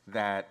here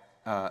that,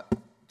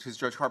 because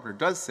Judge Carpenter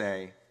does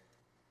say,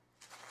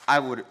 I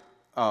would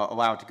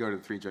allow it to go to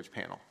the three-judge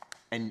panel.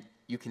 And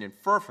you can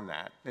infer from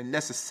that, and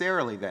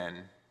necessarily then,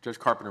 Judge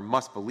Carpenter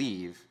must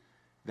believe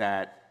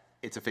that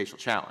it's a facial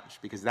challenge,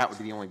 because that would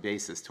be the only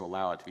basis to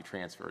allow it to be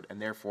transferred.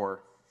 And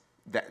therefore,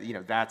 that, you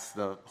know, that's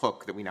the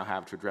hook that we now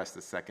have to address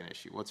the second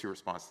issue. What's your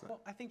response to that?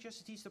 Well, I think,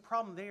 Justice Deese, the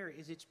problem there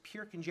is it's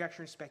pure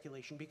conjecture and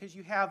speculation, because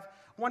you have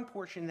one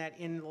portion that,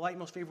 in the light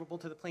most favorable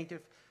to the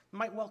plaintiff,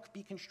 might well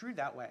be construed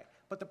that way.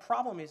 But the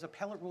problem is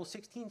Appellate Rule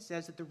 16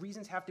 says that the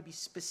reasons have to be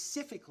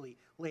specifically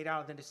laid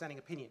out in the dissenting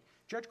opinion.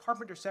 Judge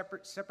Carpenter's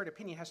separate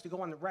opinion has to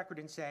go on the record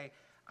and say,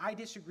 I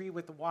disagree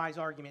with the Wise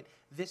argument.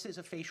 This is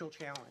a facial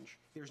challenge.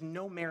 There's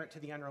no merit to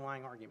the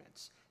underlying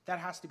arguments. That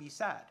has to be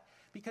said.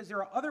 Because there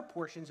are other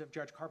portions of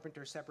Judge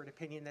Carpenter's separate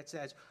opinion that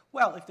says,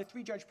 well, if the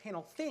three-judge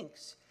panel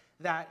thinks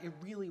that it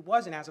really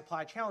was an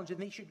as-applied challenge, then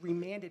they should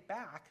remand it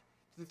back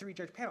to the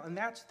three-judge panel. And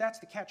that's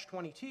the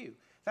catch-22.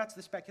 That's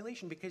the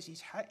speculation, because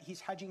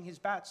he's hedging his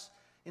bets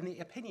in the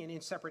opinion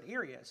in separate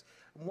areas.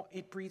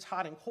 It breeds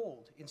hot and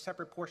cold in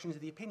separate portions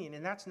of the opinion,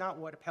 and that's not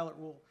what Appellate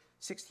Rule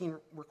 16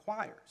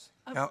 requires.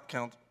 Go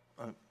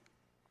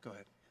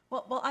ahead.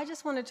 Well, I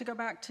just wanted to go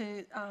back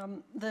to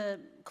the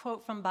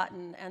quote from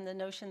Button and the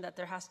notion that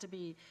there has to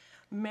be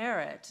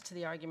merit to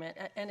the argument.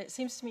 And it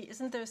seems to me,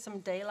 isn't there some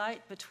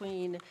daylight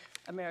between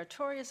a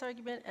meritorious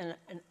argument and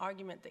an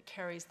argument that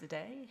carries the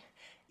day?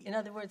 In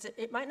other words,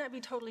 it might not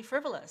be totally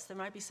frivolous. There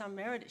might be some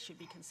merit, it should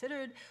be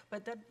considered,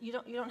 but that you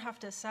don't have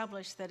to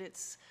establish that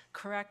it's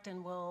correct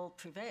and will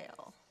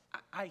prevail.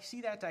 I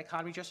see that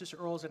dichotomy, Justice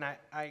Earls, and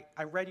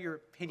I read your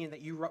opinion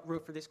that you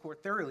wrote for this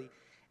court thoroughly.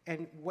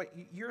 And what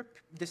your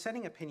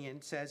dissenting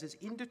opinion says is,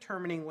 in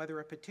determining whether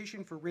a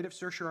petition for writ of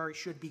certiorari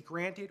should be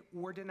granted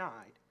or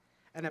denied,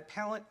 an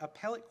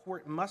appellate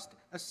court must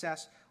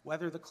assess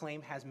whether the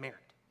claim has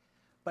merit.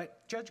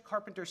 But Judge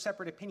Carpenter's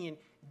separate opinion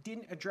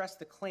didn't address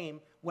the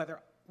claim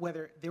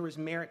whether there was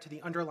merit to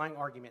the underlying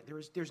argument.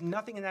 There's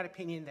nothing in that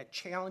opinion that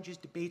challenges,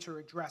 debates, or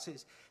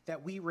addresses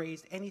that we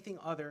raised anything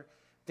other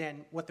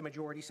than what the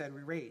majority said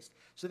we raised.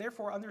 So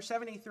therefore, under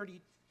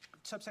 7A30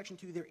 subsection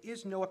 2, there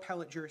is no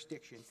appellate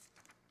jurisdiction.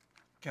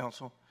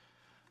 Counsel,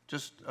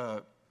 just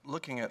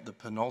looking at the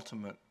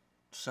penultimate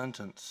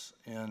sentence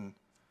in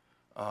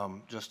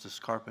Justice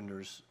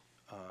Carpenter's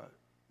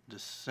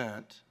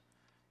dissent,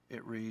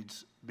 it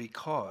reads,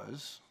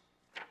 because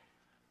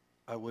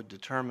I would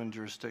determine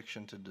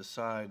jurisdiction to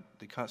decide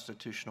the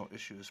constitutional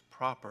issue is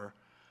proper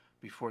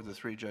before the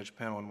three-judge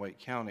panel in Wake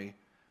County,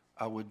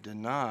 I would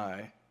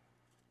deny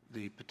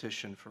the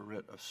petition for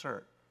writ of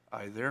cert.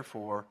 I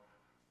therefore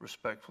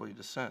respectfully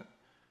dissent.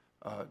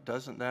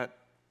 Doesn't that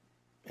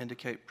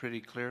indicate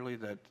pretty clearly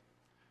that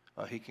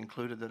he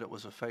concluded that it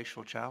was a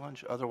facial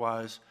challenge?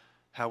 Otherwise,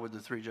 how would the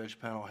three-judge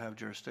panel have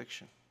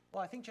jurisdiction?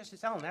 Well, I think,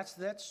 Justice Allen,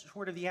 that's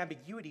sort of the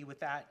ambiguity with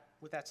that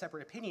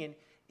separate opinion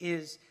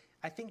is,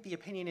 I think the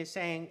opinion is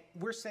saying,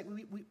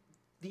 the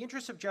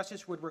interest of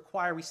justice would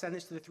require we send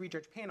this to the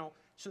three-judge panel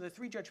so the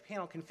three-judge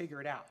panel can figure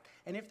it out.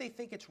 And if they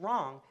think it's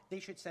wrong, they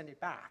should send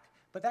it back.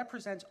 But that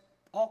presents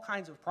all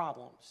kinds of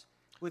problems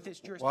with this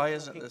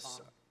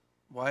jurisdiction.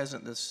 Why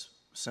isn't this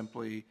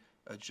simply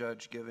a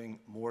judge giving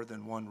more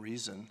than one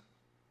reason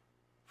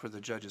for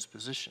the judge's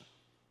position?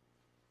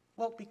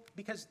 Well,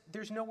 because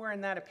there's nowhere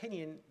in that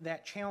opinion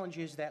that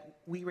challenges that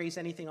we raise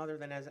anything other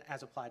than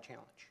as applied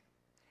challenge.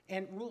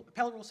 And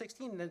Appellate Rule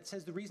 16 that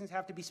says the reasons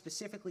have to be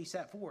specifically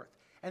set forth.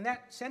 And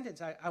that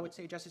sentence, I would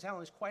say, Justice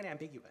Allen, is quite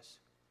ambiguous.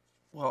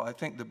 Well, I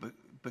think the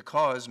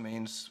because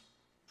means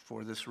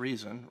for this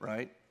reason,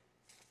 right?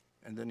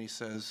 And then he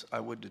says, I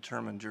would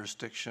determine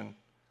jurisdiction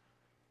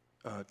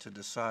to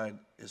decide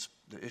if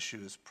the issue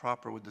is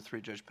proper with the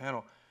three-judge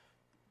panel.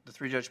 The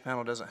three-judge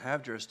panel doesn't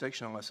have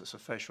jurisdiction unless it's a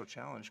facial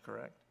challenge,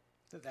 correct?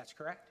 That's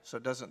correct. So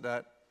doesn't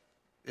that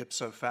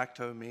ipso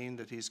facto mean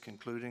that he's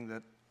concluding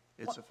that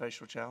it's a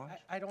facial challenge?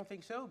 I don't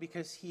think so,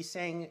 because he's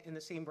saying in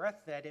the same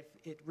breath that if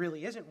it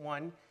really isn't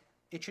one,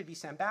 it should be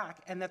sent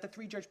back, and that the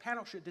three-judge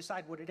panel should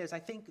decide what it is. I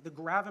think the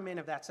gravamen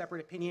of that separate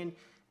opinion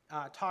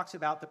talks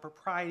about the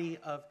propriety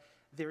of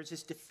there's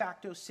this de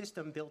facto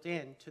system built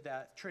in to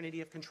the trinity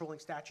of controlling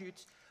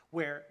statutes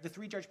where the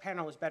three-judge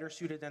panel is better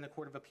suited than the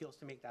Court of Appeals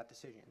to make that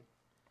decision.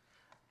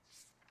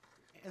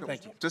 And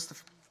Thank you.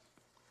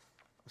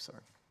 I'm sorry.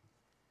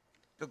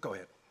 Go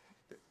ahead.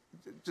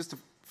 Just to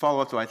follow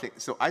up, though, I think,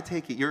 so I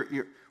take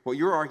it, what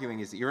you're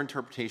arguing is that your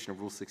interpretation of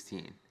Rule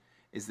 16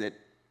 is that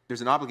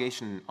there's an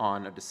obligation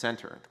on a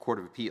dissenter, the Court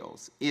of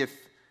Appeals, if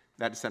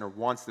that dissenter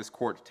wants this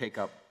court to take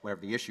up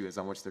whatever the issue is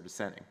on which they're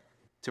dissenting,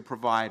 to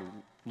provide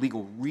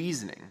legal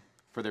reasoning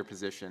for their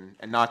position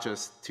and not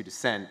just to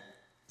dissent,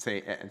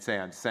 say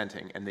I'm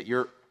dissenting, and that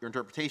your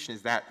interpretation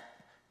is that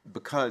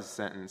because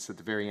sentence at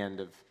the very end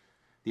of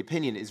the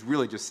opinion is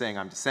really just saying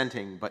I'm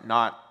dissenting, but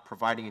not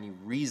providing any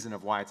reason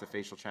of why it's a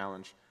facial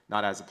challenge,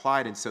 not as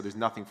applied, and so there's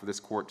nothing for this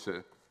court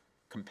to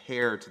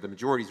compare to the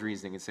majority's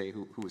reasoning and say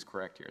who was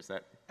correct here. Is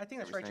that? I think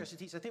that's right, Justice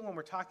Deese. I think when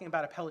we're talking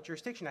about appellate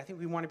jurisdiction, I think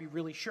we want to be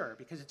really sure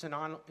because it's an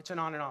on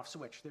and off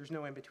switch. There's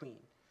no in between.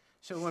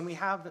 So when we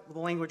have the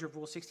language of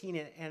Rule 16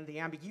 and the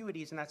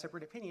ambiguities in that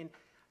separate opinion,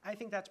 I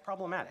think that's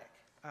problematic.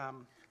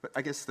 But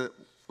I guess the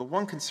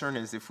one concern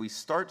is if we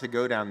start to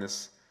go down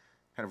this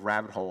kind of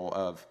rabbit hole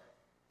of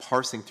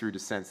parsing through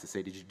dissents to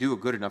say, did you do a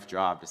good enough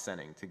job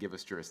dissenting to give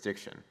us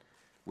jurisdiction?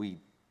 We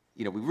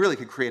really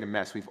could create a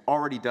mess. We've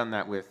already done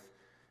that with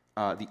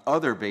the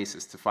other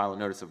basis to file a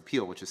notice of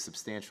appeal, which is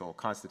substantial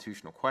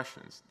constitutional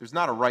questions. There's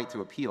not a right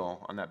to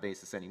appeal on that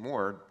basis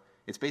anymore.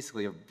 It's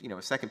basically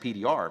a second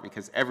PDR,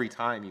 because every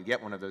time you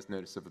get one of those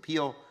notices of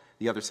appeal,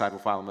 the other side will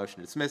file a motion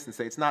to dismiss and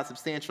say it's not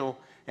substantial,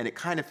 and it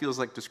kind of feels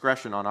like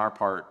discretion on our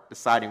part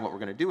deciding what we're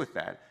going to do with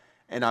that.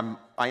 And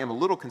I am a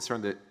little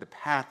concerned that the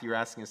path you're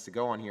asking us to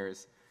go on here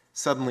is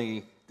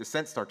suddenly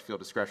dissents start to feel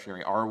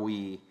discretionary. Are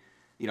we,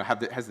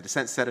 has the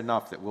dissent said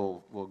enough that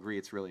we'll agree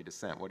it's really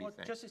dissent? What do you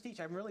think? Justice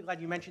Deitch, I'm really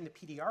glad you mentioned the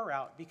PDR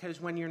route,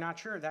 because when you're not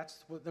sure,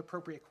 that's what the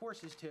appropriate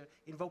course is, to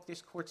invoke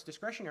this court's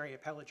discretionary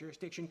appellate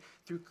jurisdiction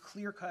through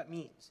clear-cut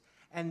means,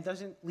 and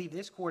doesn't leave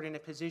this court in a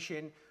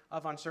position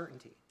of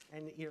uncertainty.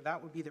 And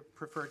that would be the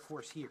preferred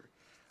course here.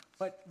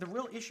 But the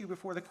real issue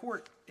before the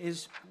court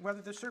is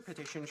whether the cert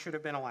petition should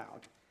have been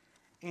allowed.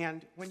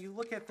 And when you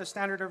look at the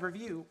standard of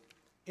review,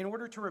 in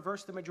order to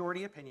reverse the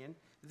majority opinion,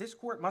 this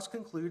court must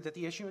conclude that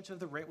the issuance of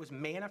the writ was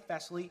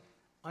manifestly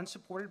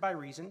unsupported by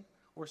reason,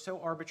 or so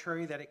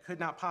arbitrary that it could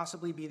not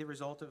possibly be the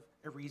result of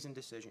a reasoned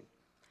decision.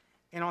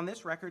 And on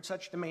this record,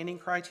 such demanding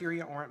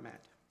criteria aren't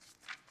met.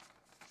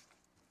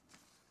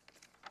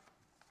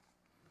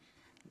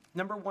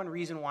 Number one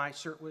reason why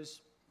cert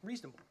was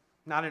reasonable,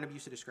 not an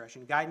abuse of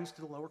discretion: guidance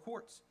to the lower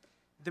courts.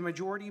 The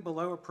majority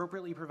below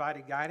appropriately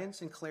provided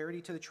guidance and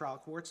clarity to the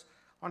trial courts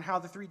on how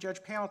the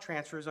three-judge panel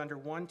transfers under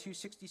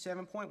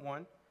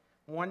 1-267.1,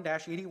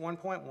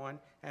 1-81.1,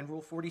 and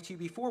Rule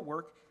 42b4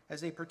 work as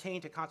they pertain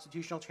to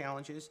constitutional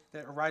challenges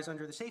that arise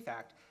under the SAFE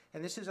Act.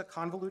 And this is a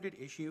convoluted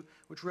issue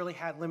which really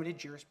had limited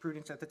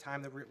jurisprudence at the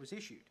time the writ was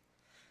issued.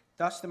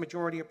 Thus, the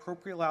majority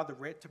appropriately allowed the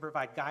writ to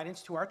provide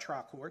guidance to our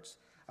trial courts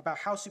about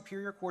how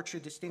superior courts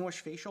should distinguish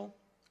facial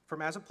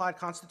from as-applied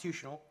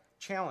constitutional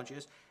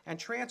challenges and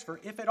transfer,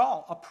 if at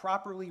all, a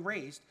properly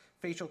raised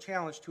facial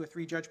challenge to a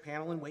three-judge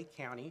panel in Wake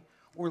County,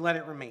 or let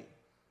it remain.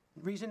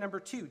 Reason number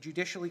two,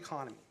 judicial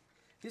economy.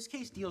 This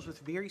case deals with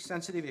very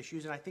sensitive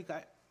issues, and I think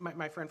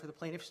my friend for the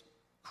plaintiffs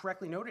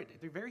correctly noted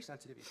it. They're very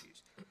sensitive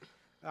issues.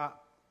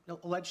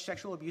 Alleged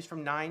sexual abuse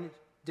from 9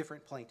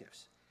 different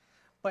plaintiffs.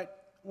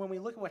 But when we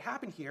look at what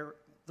happened here,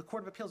 the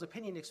Court of Appeals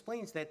opinion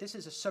explains that this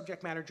is a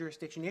subject matter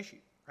jurisdiction issue,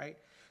 right?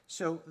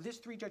 So this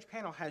three-judge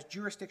panel has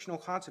jurisdictional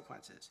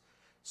consequences.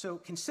 So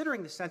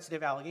considering the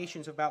sensitive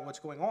allegations about what's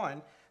going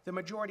on, the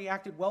majority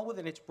acted well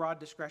within its broad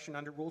discretion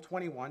under Rule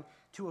 21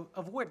 to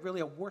avoid really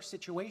a worse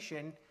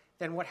situation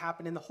than what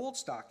happened in the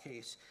Holdstock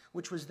case,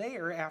 which was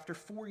there after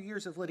 4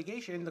 years of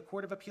litigation. The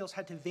Court of Appeals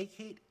had to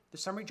vacate the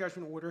summary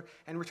judgment order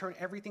and return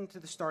everything to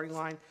the starting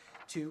line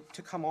to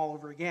come all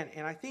over again.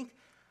 And I think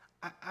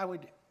I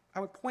would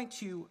point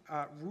to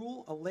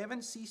Rule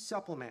 11C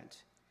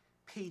Supplement,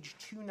 page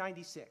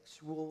 296.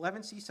 Rule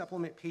 11C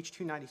Supplement, page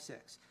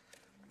 296.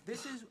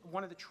 This is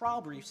one of the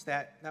trial briefs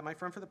that my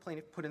friend for the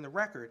plaintiff put in the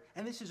record,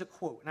 and this is a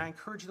quote, and I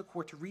encourage the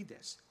court to read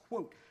this.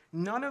 Quote,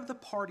 "None of the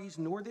parties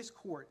nor this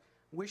court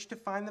wish to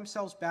find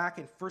themselves back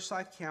in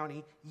Forsyth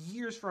County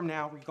years from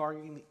now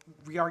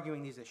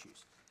re-arguing these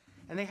issues."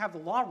 And they have the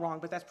law wrong,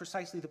 but that's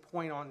precisely the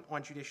point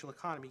on judicial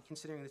economy,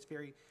 considering this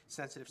very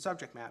sensitive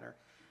subject matter.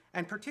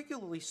 And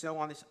particularly so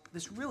on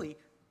this really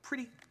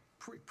pretty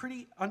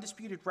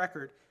undisputed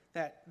record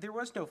that there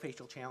was no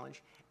facial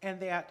challenge, and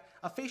that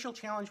a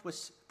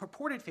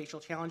purported facial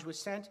challenge was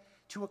sent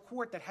to a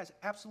court that has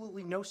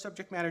absolutely no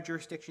subject matter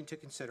jurisdiction to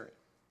consider it.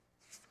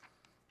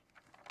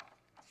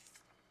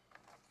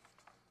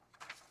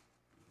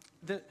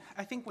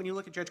 I think when you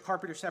look at Judge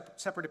Carpenter's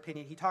separate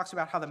opinion, he talks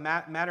about how the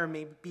matter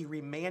may be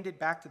remanded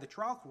back to the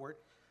trial court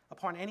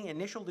upon any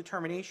initial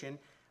determination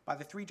by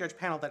the three-judge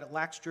panel that it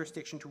lacks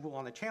jurisdiction to rule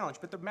on the challenge.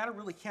 But the matter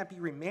really can't be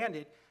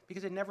remanded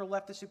because it never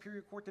left the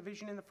Superior Court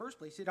division in the first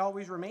place. It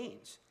always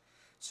remains.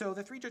 So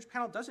the three-judge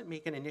panel doesn't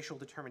make an initial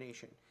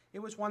determination. It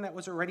was one that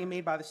was already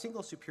made by the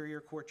single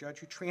Superior Court judge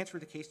who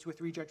transferred the case to a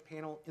three-judge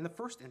panel in the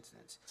first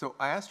instance. So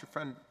I asked your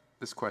friend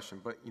this question,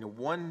 but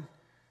one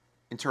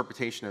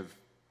interpretation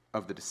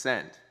of the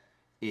dissent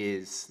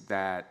is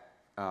that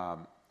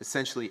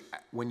essentially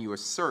when you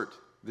assert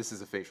this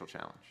is a facial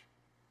challenge,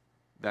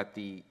 that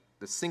the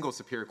single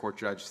Superior Court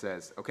judge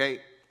says,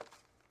 okay,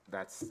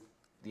 that's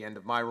the end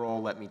of my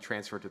role, let me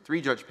transfer it to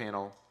three-judge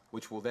panel,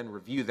 which will then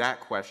review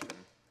that question,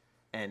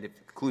 and if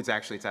it concludes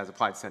actually it's as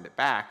applied, send it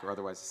back, or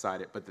otherwise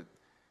decide it. But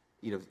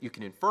you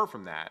can infer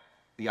from that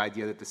the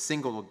idea that the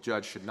single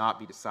judge should not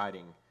be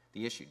deciding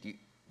the issue.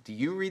 Do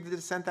you read the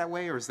dissent that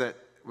way, or was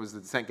the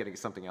dissent getting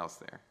something else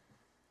there?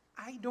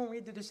 I don't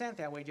read the dissent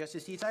that way,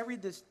 Justice Deitz. I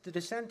read the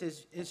dissent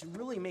is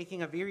really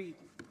making a very...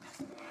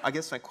 I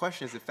guess my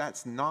question is, if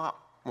that's not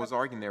what was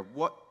arguing there,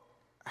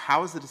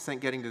 how is the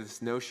dissent getting to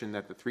this notion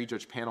that the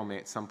three-judge panel may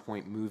at some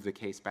point move the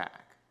case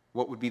back?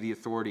 what would be the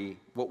authority,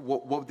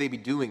 what would they be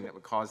doing that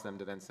would cause them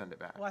to then send it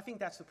back? Well, I think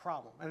that's the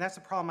problem. And that's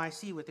the problem I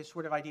see with this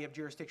sort of idea of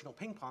jurisdictional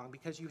ping pong,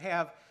 because you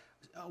have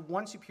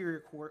one Superior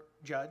Court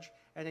judge,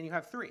 and then you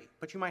have three,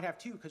 but you might have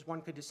two because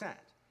one could dissent.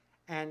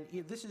 And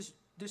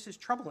this is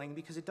troubling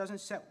because it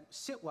doesn't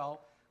sit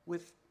well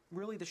with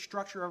really the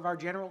structure of our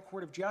General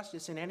Court of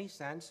Justice in any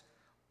sense,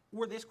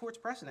 or this court's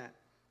precedent.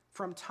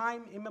 From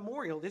time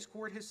immemorial, this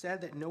court has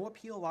said that no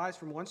appeal lies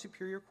from one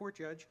Superior Court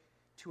judge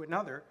to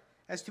another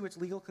as to its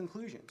legal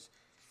conclusions.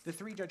 The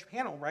three-judge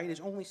panel, right, is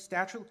only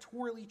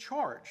statutorily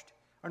charged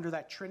under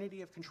that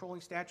trinity of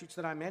controlling statutes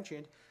that I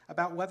mentioned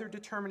about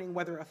determining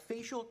whether a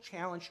facial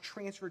challenge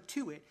transferred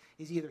to it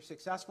is either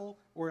successful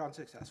or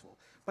unsuccessful.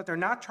 But they're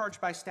not charged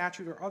by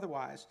statute or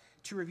otherwise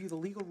to review the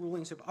legal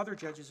rulings of other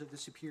judges of the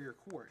Superior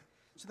Court.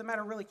 So the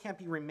matter really can't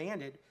be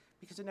remanded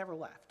because it never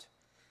left.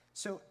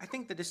 So I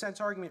think the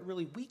dissent's argument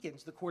really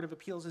weakens the Court of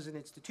Appeals as an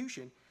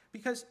institution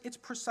because its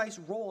precise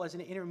role as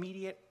an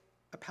intermediate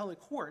appellate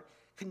court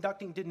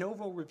conducting de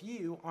novo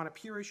review on a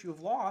pure issue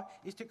of law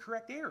is to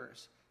correct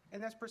errors.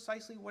 And that's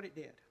precisely what it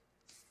did.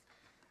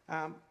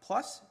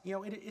 Plus,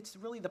 it's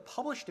really the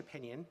published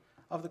opinion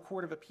of the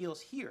Court of Appeals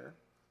here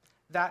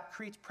that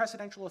creates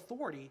precedential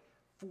authority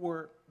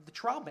for the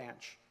trial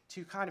bench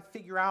to kind of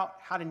figure out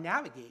how to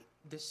navigate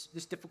this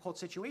difficult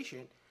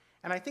situation.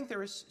 And I think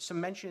there is some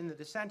mention in the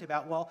dissent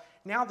about, well,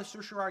 now the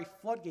certiorari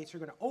floodgates are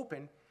going to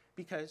open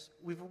because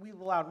we've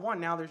allowed one,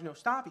 now there's no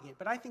stopping it.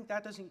 But I think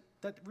that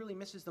really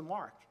misses the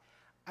mark.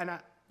 And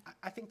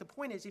I think the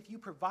point is if you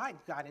provide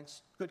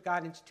good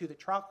guidance to the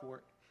trial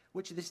court,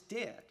 which this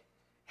did,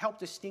 help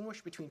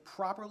distinguish between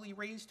properly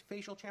raised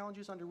facial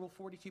challenges under Rule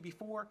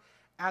 42b-4,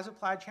 as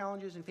applied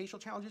challenges and facial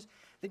challenges,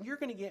 then you're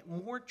going to get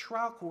more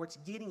trial courts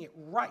getting it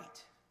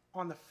right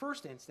on the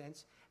first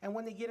instance. And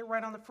when they get it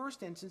right on the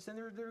first instance, then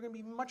there are going to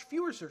be much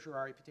fewer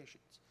certiorari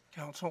petitions.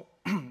 Counsel,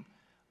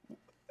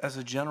 as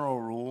a general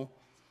rule,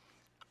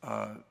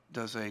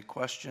 does a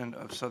question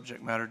of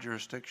subject matter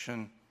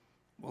jurisdiction,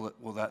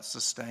 will that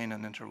sustain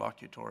an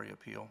interlocutory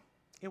appeal?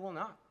 It will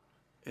not.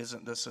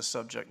 Isn't this a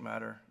subject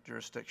matter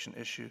jurisdiction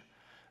issue?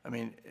 I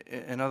mean,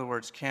 in other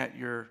words,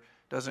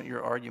 doesn't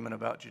your argument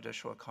about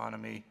judicial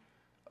economy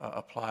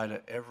apply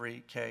to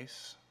every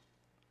case?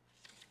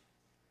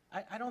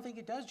 I don't think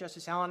it does,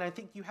 Justice Allen. I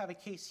think you have a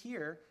case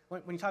here.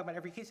 When you talk about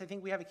every case, I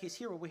think we have a case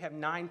here where we have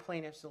 9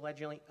 plaintiffs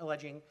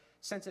alleging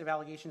sensitive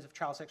allegations of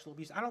child sexual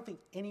abuse. I don't think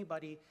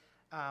anybody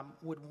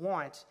would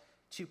want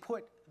to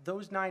put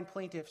those 9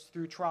 plaintiffs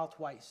through trial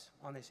twice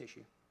on this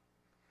issue.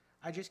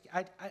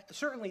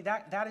 Certainly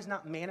that is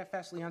not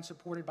manifestly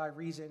unsupported by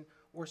reason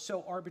or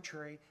so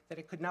arbitrary that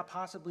it could not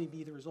possibly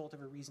be the result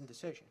of a reasoned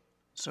decision.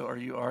 So are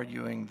you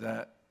arguing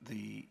that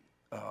the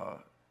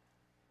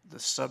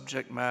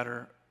subject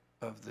matter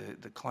of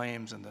the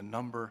claims and the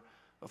number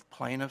of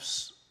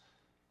plaintiffs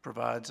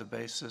provides a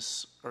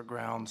basis or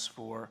grounds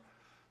for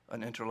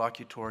an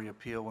interlocutory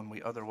appeal when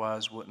we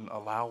otherwise wouldn't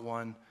allow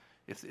one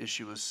if the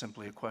issue is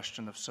simply a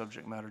question of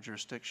subject matter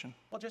jurisdiction?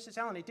 Well, Justice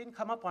Allen, it didn't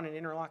come up on an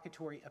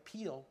interlocutory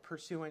appeal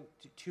pursuant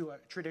to a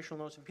traditional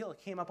notice of appeal. It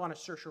came up on a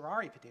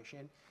certiorari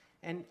petition.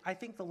 And I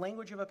think the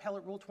language of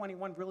Appellate Rule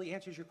 21 really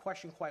answers your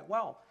question quite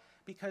well,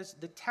 because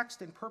the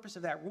text and purpose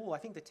of that rule, I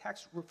think the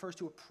text refers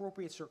to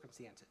appropriate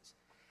circumstances.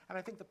 And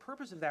I think the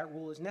purpose of that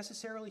rule is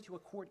necessarily to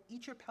accord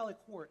each appellate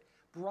court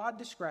broad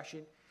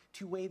discretion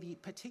to weigh the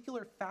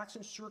particular facts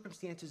and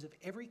circumstances of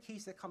every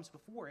case that comes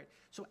before it.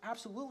 So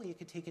absolutely it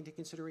could take into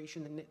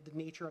consideration the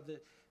nature of the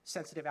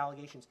sensitive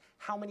allegations,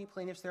 how many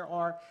plaintiffs there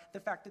are, the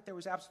fact that there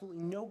was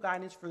absolutely no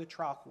guidance for the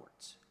trial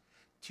courts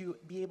to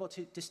be able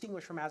to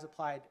distinguish from as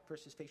applied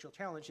versus facial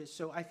challenges.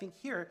 So I think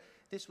here,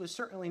 this was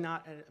certainly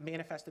not a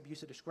manifest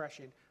abuse of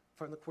discretion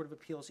from the Court of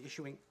Appeals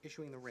issuing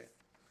the writ.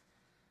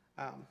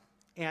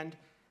 And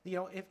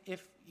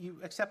if you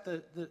accept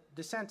the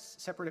dissent's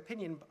separate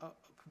opinion,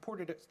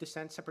 purported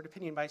dissent, separate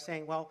opinion by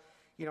saying, well,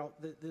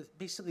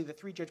 basically the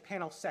 3-judge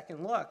panel's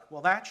second look,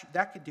 well,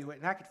 that could do it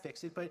and that could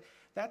fix it, but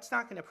that's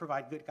not going to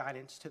provide good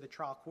guidance to the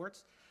trial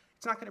courts.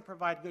 It's not going to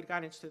provide good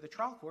guidance to the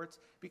trial courts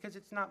because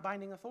it's not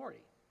binding authority.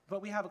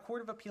 But we have a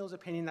Court of Appeals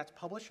opinion that's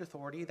published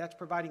authority that's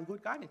providing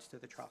good guidance to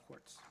the trial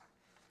courts.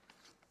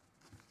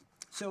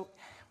 So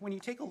when you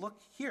take a look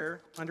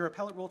here, under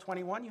Appellate Rule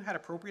 21, you had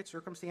appropriate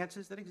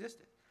circumstances that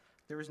existed.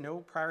 There was no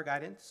prior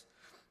guidance.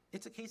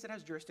 It's a case that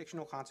has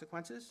jurisdictional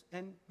consequences,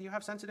 and you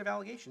have sensitive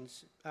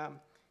allegations.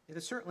 It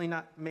is certainly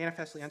not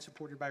manifestly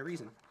unsupported by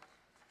reason.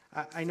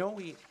 I know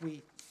we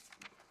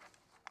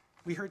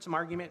heard some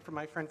argument from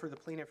my friend for the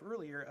plaintiff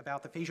earlier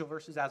about the facial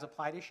versus as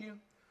applied issue.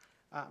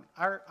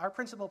 Our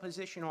principal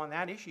position on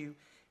that issue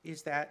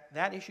is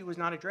that issue was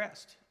not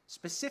addressed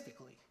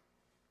specifically.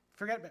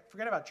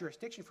 Forget about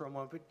jurisdiction for a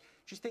moment, but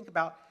just think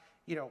about,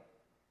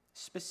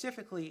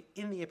 specifically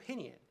in the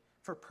opinion,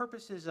 for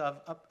purposes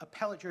of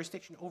appellate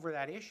jurisdiction over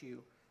that issue,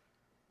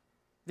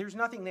 there's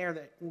nothing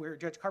there where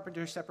Judge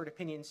Carpenter's separate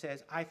opinion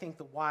says, I think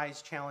the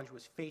Wise challenge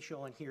was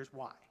facial and here's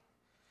why.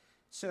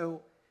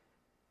 So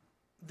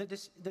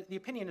the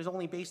opinion is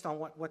only based on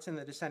what's in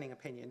the dissenting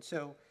opinion.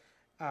 So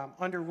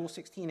Under Rule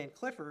 16 in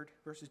Clifford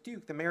versus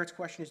Duke, the merits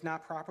question is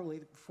not properly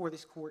before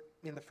this court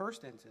in the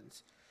first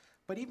instance.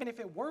 But even if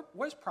it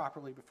was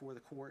properly before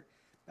the court,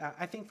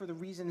 I think for the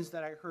reasons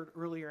that I heard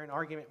earlier in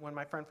argument when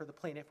my friend for the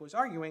plaintiff was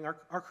arguing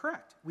are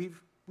correct.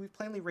 We've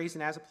plainly raised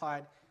an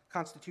as-applied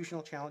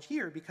constitutional challenge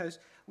here because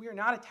we are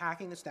not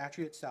attacking the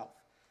statute itself.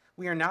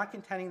 We are not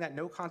contending that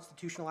no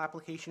constitutional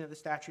application of the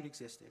statute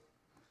existed.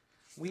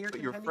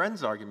 But your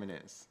friend's argument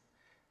is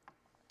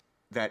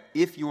that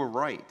if you're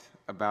right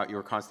about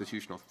your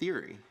constitutional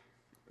theory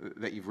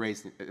that you've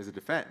raised as a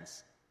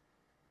defense,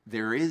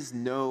 there is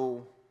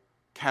no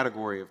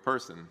category of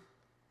person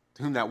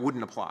to whom that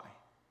wouldn't apply.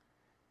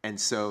 And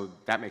so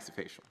that makes it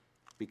facial.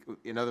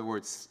 In other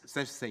words,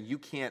 essentially saying you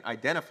can't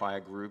identify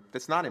a group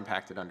that's not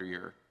impacted under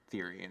your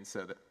theory. And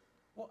so that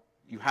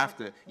you have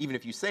to, even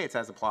if you say it's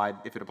as applied,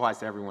 if it applies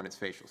to everyone, it's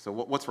facial. So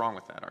what's wrong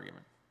with that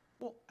argument?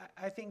 Well,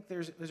 I think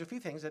there's a few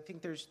things. I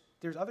think there's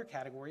other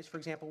categories. For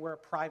example, we're a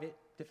private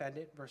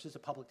defendant versus a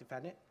public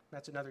defendant.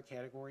 That's another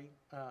category,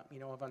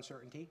 of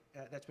uncertainty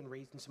that's been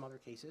raised in some other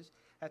cases.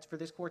 That's for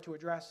this court to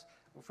address,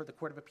 or for the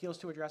Court of Appeals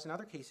to address in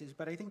other cases.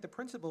 But I think the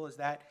principle is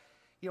that,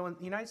 in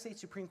the United States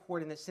Supreme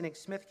Court in the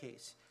Sinnig-Smith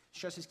case,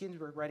 Justice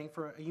Ginsburg writing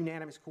for a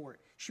unanimous court,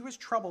 she was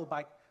troubled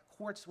by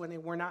courts when they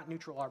were not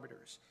neutral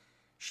arbiters.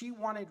 She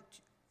wanted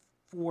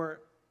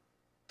for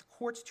the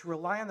courts to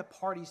rely on the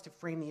parties to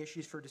frame the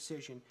issues for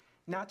decision,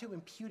 not to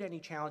impute any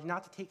challenge,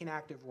 not to take an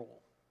active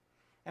role.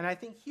 And I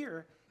think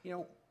here,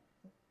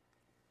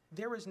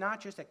 there was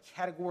not just a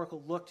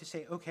categorical look to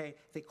say, okay,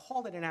 they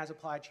called it an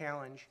as-applied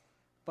challenge,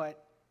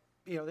 but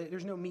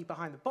there's no meat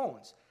behind the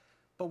bones.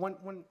 But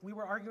when we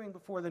were arguing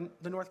before the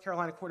North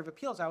Carolina Court of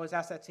Appeals, I was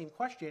asked that same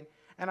question,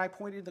 and I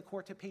pointed the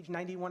court to page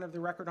 91 of the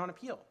record on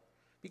appeal.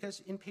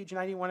 Because in page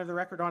 91 of the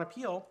record on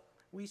appeal,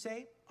 we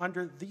say,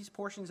 under these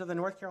portions of the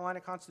North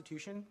Carolina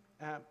Constitution,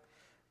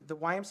 the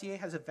YMCA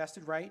has a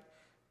vested right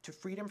to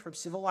freedom from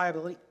civil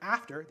liability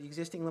after the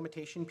existing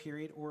limitation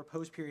period or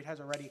opposed period has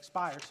already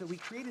expired. So we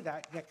created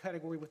that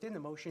category within the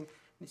motion,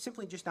 and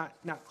simply just not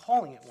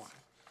calling it one.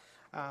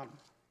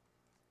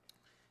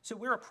 So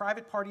we're a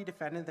private party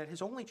defendant that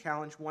has only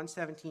challenged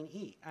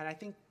 117E. And I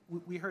think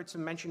we heard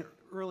some mention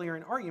earlier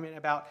in argument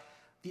about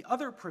the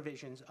other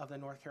provisions of the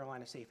North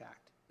Carolina SAFE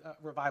Act,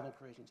 revival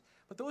provisions.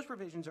 But those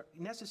provisions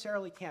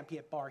necessarily can't be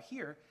at bar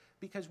here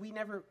because we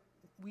never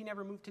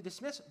moved to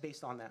dismiss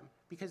based on them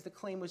because the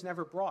claim was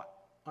never brought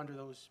under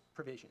those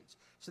provisions.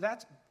 So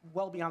that's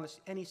well beyond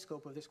any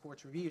scope of this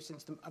court's review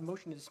since the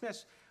motion to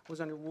dismiss was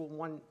under Rule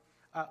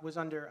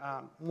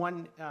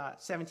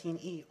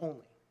 117E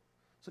only.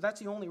 So that's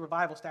the only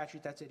revival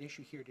statute that's at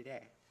issue here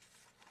today.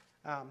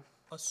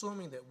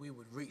 Assuming that we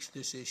would reach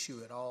this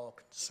issue at all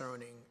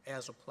concerning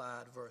as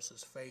applied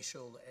versus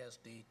facial as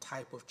the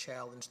type of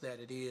challenge that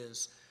it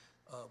is,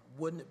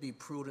 wouldn't it be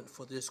prudent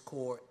for this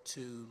court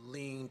to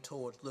lean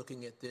towards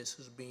looking at this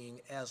as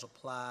being as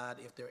applied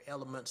if there are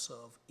elements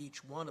of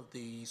each one of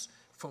these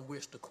from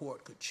which the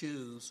court could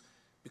choose,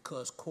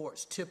 because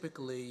courts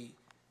typically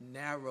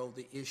narrow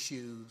the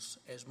issues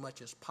as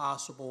much as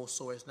possible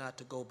so as not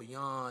to go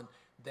beyond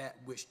that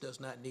which does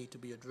not need to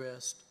be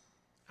addressed?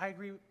 I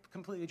agree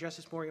completely,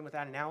 Justice Morgan, with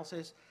that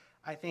analysis.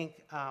 I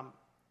think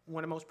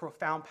one of the most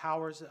profound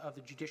powers of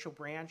the judicial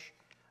branch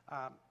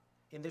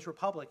in this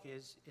republic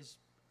is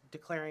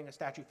declaring a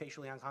statute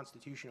facially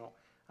unconstitutional.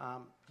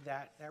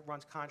 That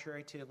runs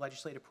contrary to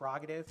legislative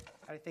prerogative.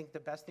 I think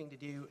the best thing to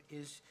do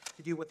is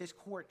to do what this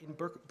court in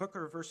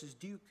Booker versus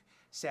Duke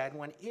said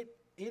when it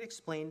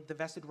explained the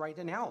vested right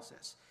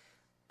analysis.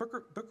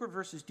 Booker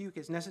versus Duke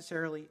is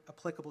necessarily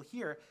applicable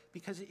here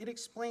because it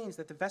explains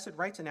that the vested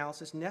rights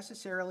analysis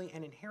necessarily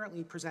and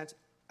inherently presents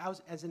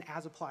as an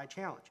as-applied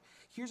challenge.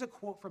 Here's a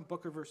quote from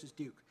Booker versus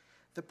Duke.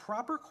 The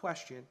proper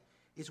question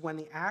is when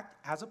the act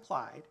as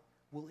applied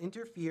will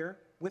interfere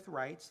with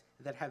rights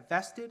that have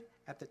vested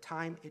at the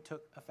time it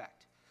took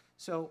effect.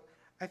 So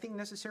I think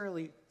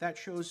necessarily that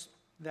shows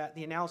that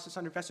the analysis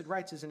under vested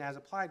rights is an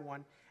as-applied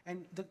one,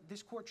 and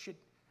this court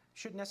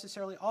should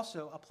necessarily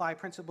also apply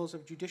principles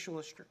of judicial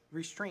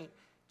restraint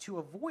to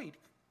avoid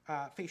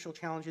facial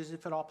challenges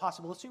if at all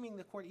possible, assuming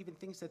the court even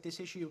thinks that this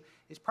issue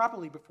is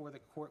properly before the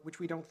court, which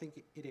we don't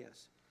think it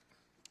is.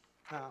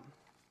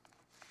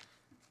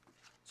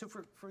 So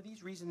for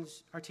these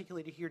reasons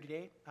articulated here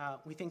today,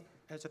 we think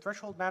as a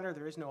threshold matter,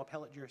 there is no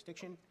appellate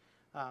jurisdiction.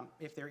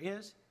 If there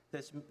is,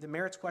 the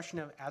merits question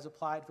of as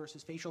applied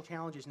versus facial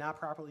challenge is not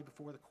properly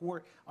before the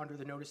court under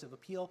the notice of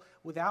appeal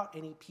without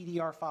any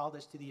PDR filed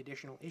as to the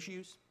additional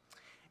issues.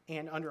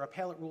 And under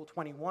Appellate Rule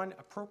 21,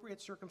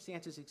 appropriate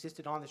circumstances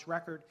existed on this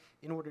record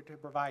in order to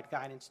provide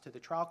guidance to the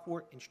trial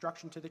court,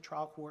 instruction to the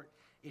trial court,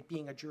 it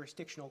being a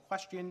jurisdictional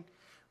question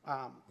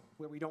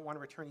where we don't want to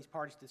return these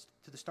parties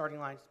to the starting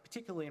line,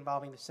 particularly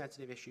involving the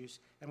sensitive issues,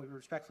 and we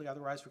respectfully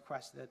otherwise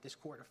request that this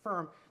court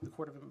affirm the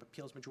Court of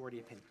Appeals majority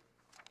opinion.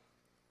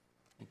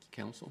 Thank you,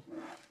 counsel.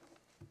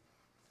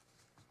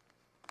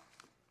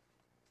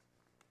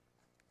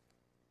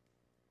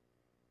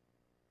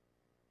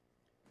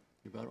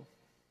 Rebuttal.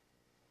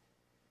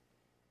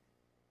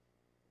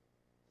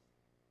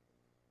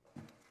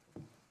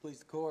 Please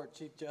the court,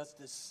 Chief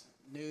Justice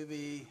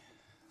Newby,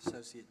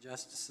 Associate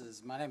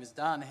Justices. My name is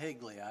Don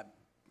Higley. I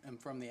am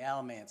from the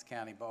Alamance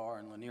County Bar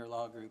and Lanier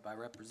Law Group. I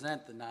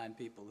represent the 9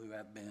 people who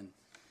have been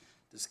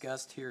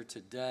discussed here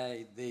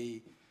today.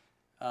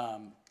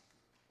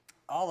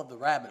 All of the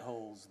rabbit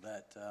holes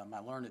that my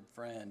learned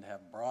friend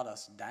have brought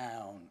us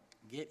down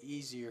get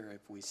easier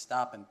if we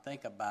stop and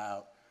think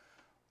about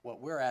what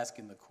we're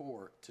asking the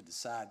court to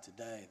decide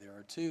today. There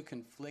are 2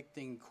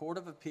 conflicting Court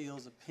of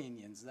Appeals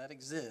opinions that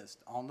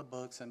exist on the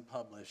books and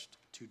published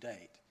to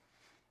date.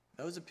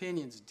 Those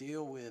opinions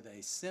deal with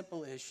a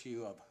simple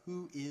issue of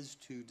who is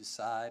to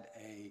decide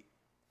a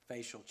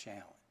facial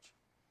challenge.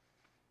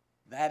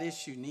 That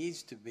issue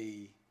needs to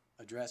be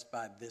addressed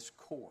by this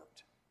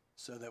court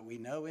so that we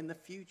know in the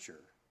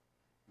future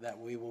that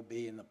we will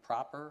be in the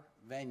proper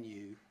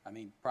venue,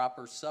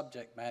 proper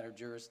subject matter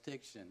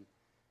jurisdiction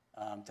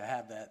to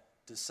have that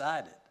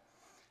decided.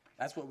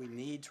 That's what we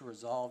need to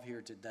resolve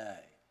here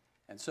today.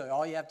 And so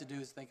all you have to do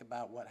is think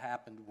about what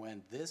happened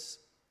when this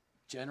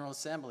General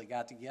Assembly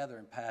got together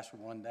and passed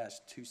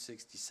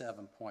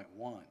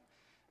 1-267.1.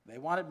 They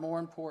wanted more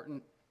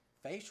important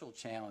facial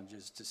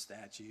challenges to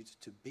statutes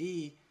to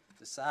be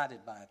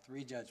decided by a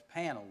 3-judge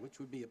panel, which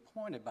would be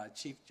appointed by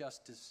Chief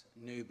Justice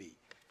Newby.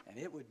 And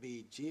it would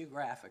be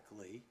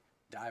geographically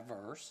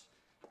diverse,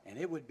 and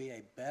it would be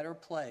a better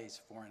place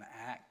for an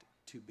act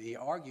to be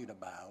argued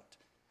about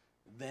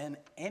than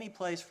any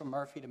place from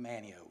Murphy to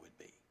Manteo would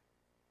be.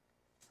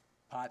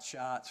 Pot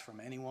shots from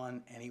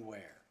anyone,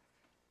 anywhere.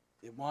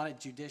 It wanted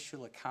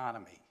judicial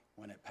economy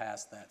when it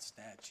passed that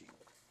statute.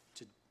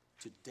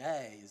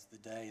 Today is the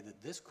day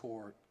that this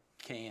court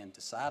can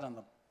decide on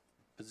the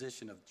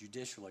position of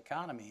judicial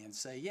economy and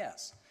say,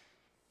 yes,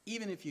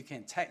 even if you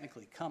can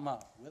technically come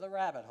up with a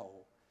rabbit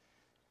hole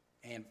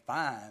and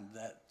find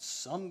that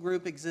some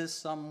group exists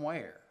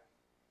somewhere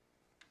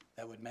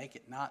that would make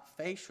it not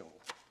facial,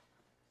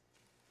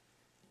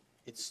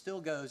 it still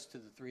goes to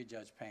the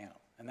 3-judge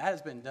panel. And that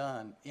has been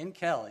done in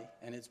Kelly,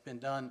 and it's been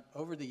done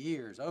over the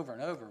years, over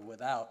and over,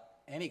 without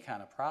any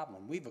kind of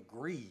problem. We've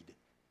agreed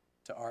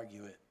to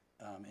argue it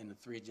in the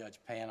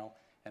 3-judge panel.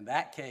 In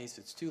that case,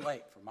 it's too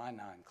late for my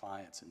 9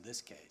 clients in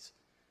this case.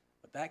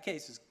 But that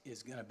case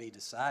is going to be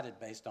decided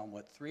based on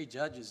what 3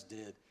 judges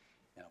did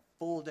in a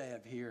full day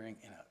of hearing,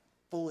 in a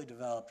fully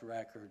developed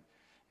record,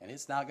 and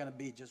it's not going to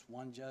be just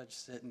one judge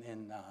sitting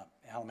in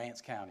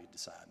Alamance County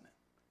deciding it.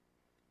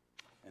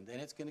 And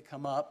then it's going to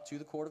come up to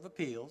the Court of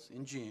Appeals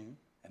in June,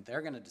 and they're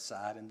going to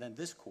decide, and then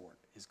this court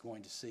is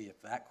going to see if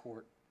that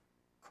court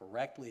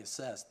correctly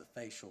assessed the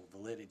facial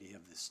validity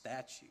of this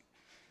statute.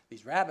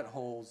 These rabbit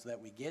holes that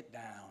we get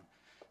down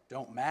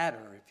don't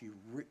matter if you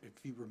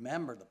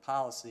remember the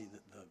policy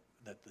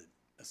that the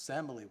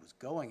Assembly was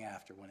going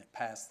after when it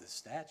passed this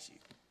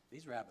statute.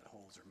 These rabbit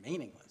holes are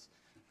meaningless.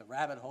 The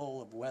rabbit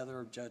hole of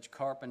whether Judge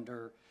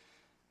Carpenter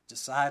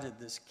decided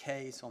this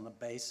case on the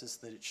basis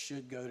that it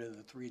should go to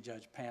the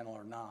 3-judge panel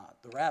or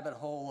not. The rabbit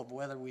hole of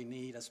whether we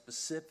need a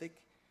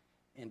specific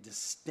and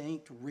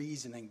distinct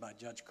reasoning by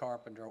Judge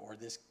Carpenter or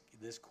this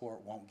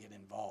court won't get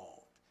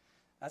involved.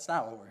 That's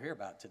not what we're here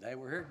about today.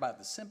 We're here about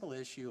the simple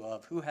issue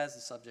of who has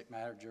the subject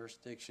matter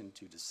jurisdiction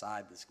to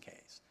decide this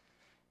case.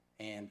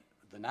 And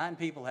the 9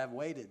 people have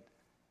waited,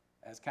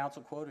 as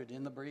counsel quoted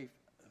in the brief,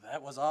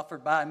 that was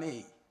offered by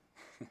me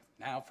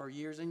now for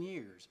years and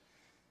years,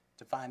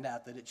 to find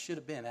out that it should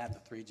have been at the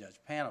 3-judge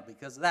panel,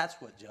 because that's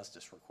what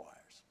justice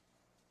requires.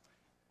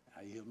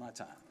 I yield my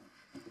time.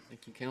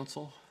 Thank you,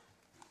 counsel.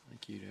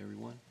 Thank you to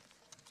everyone.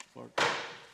 Clerk.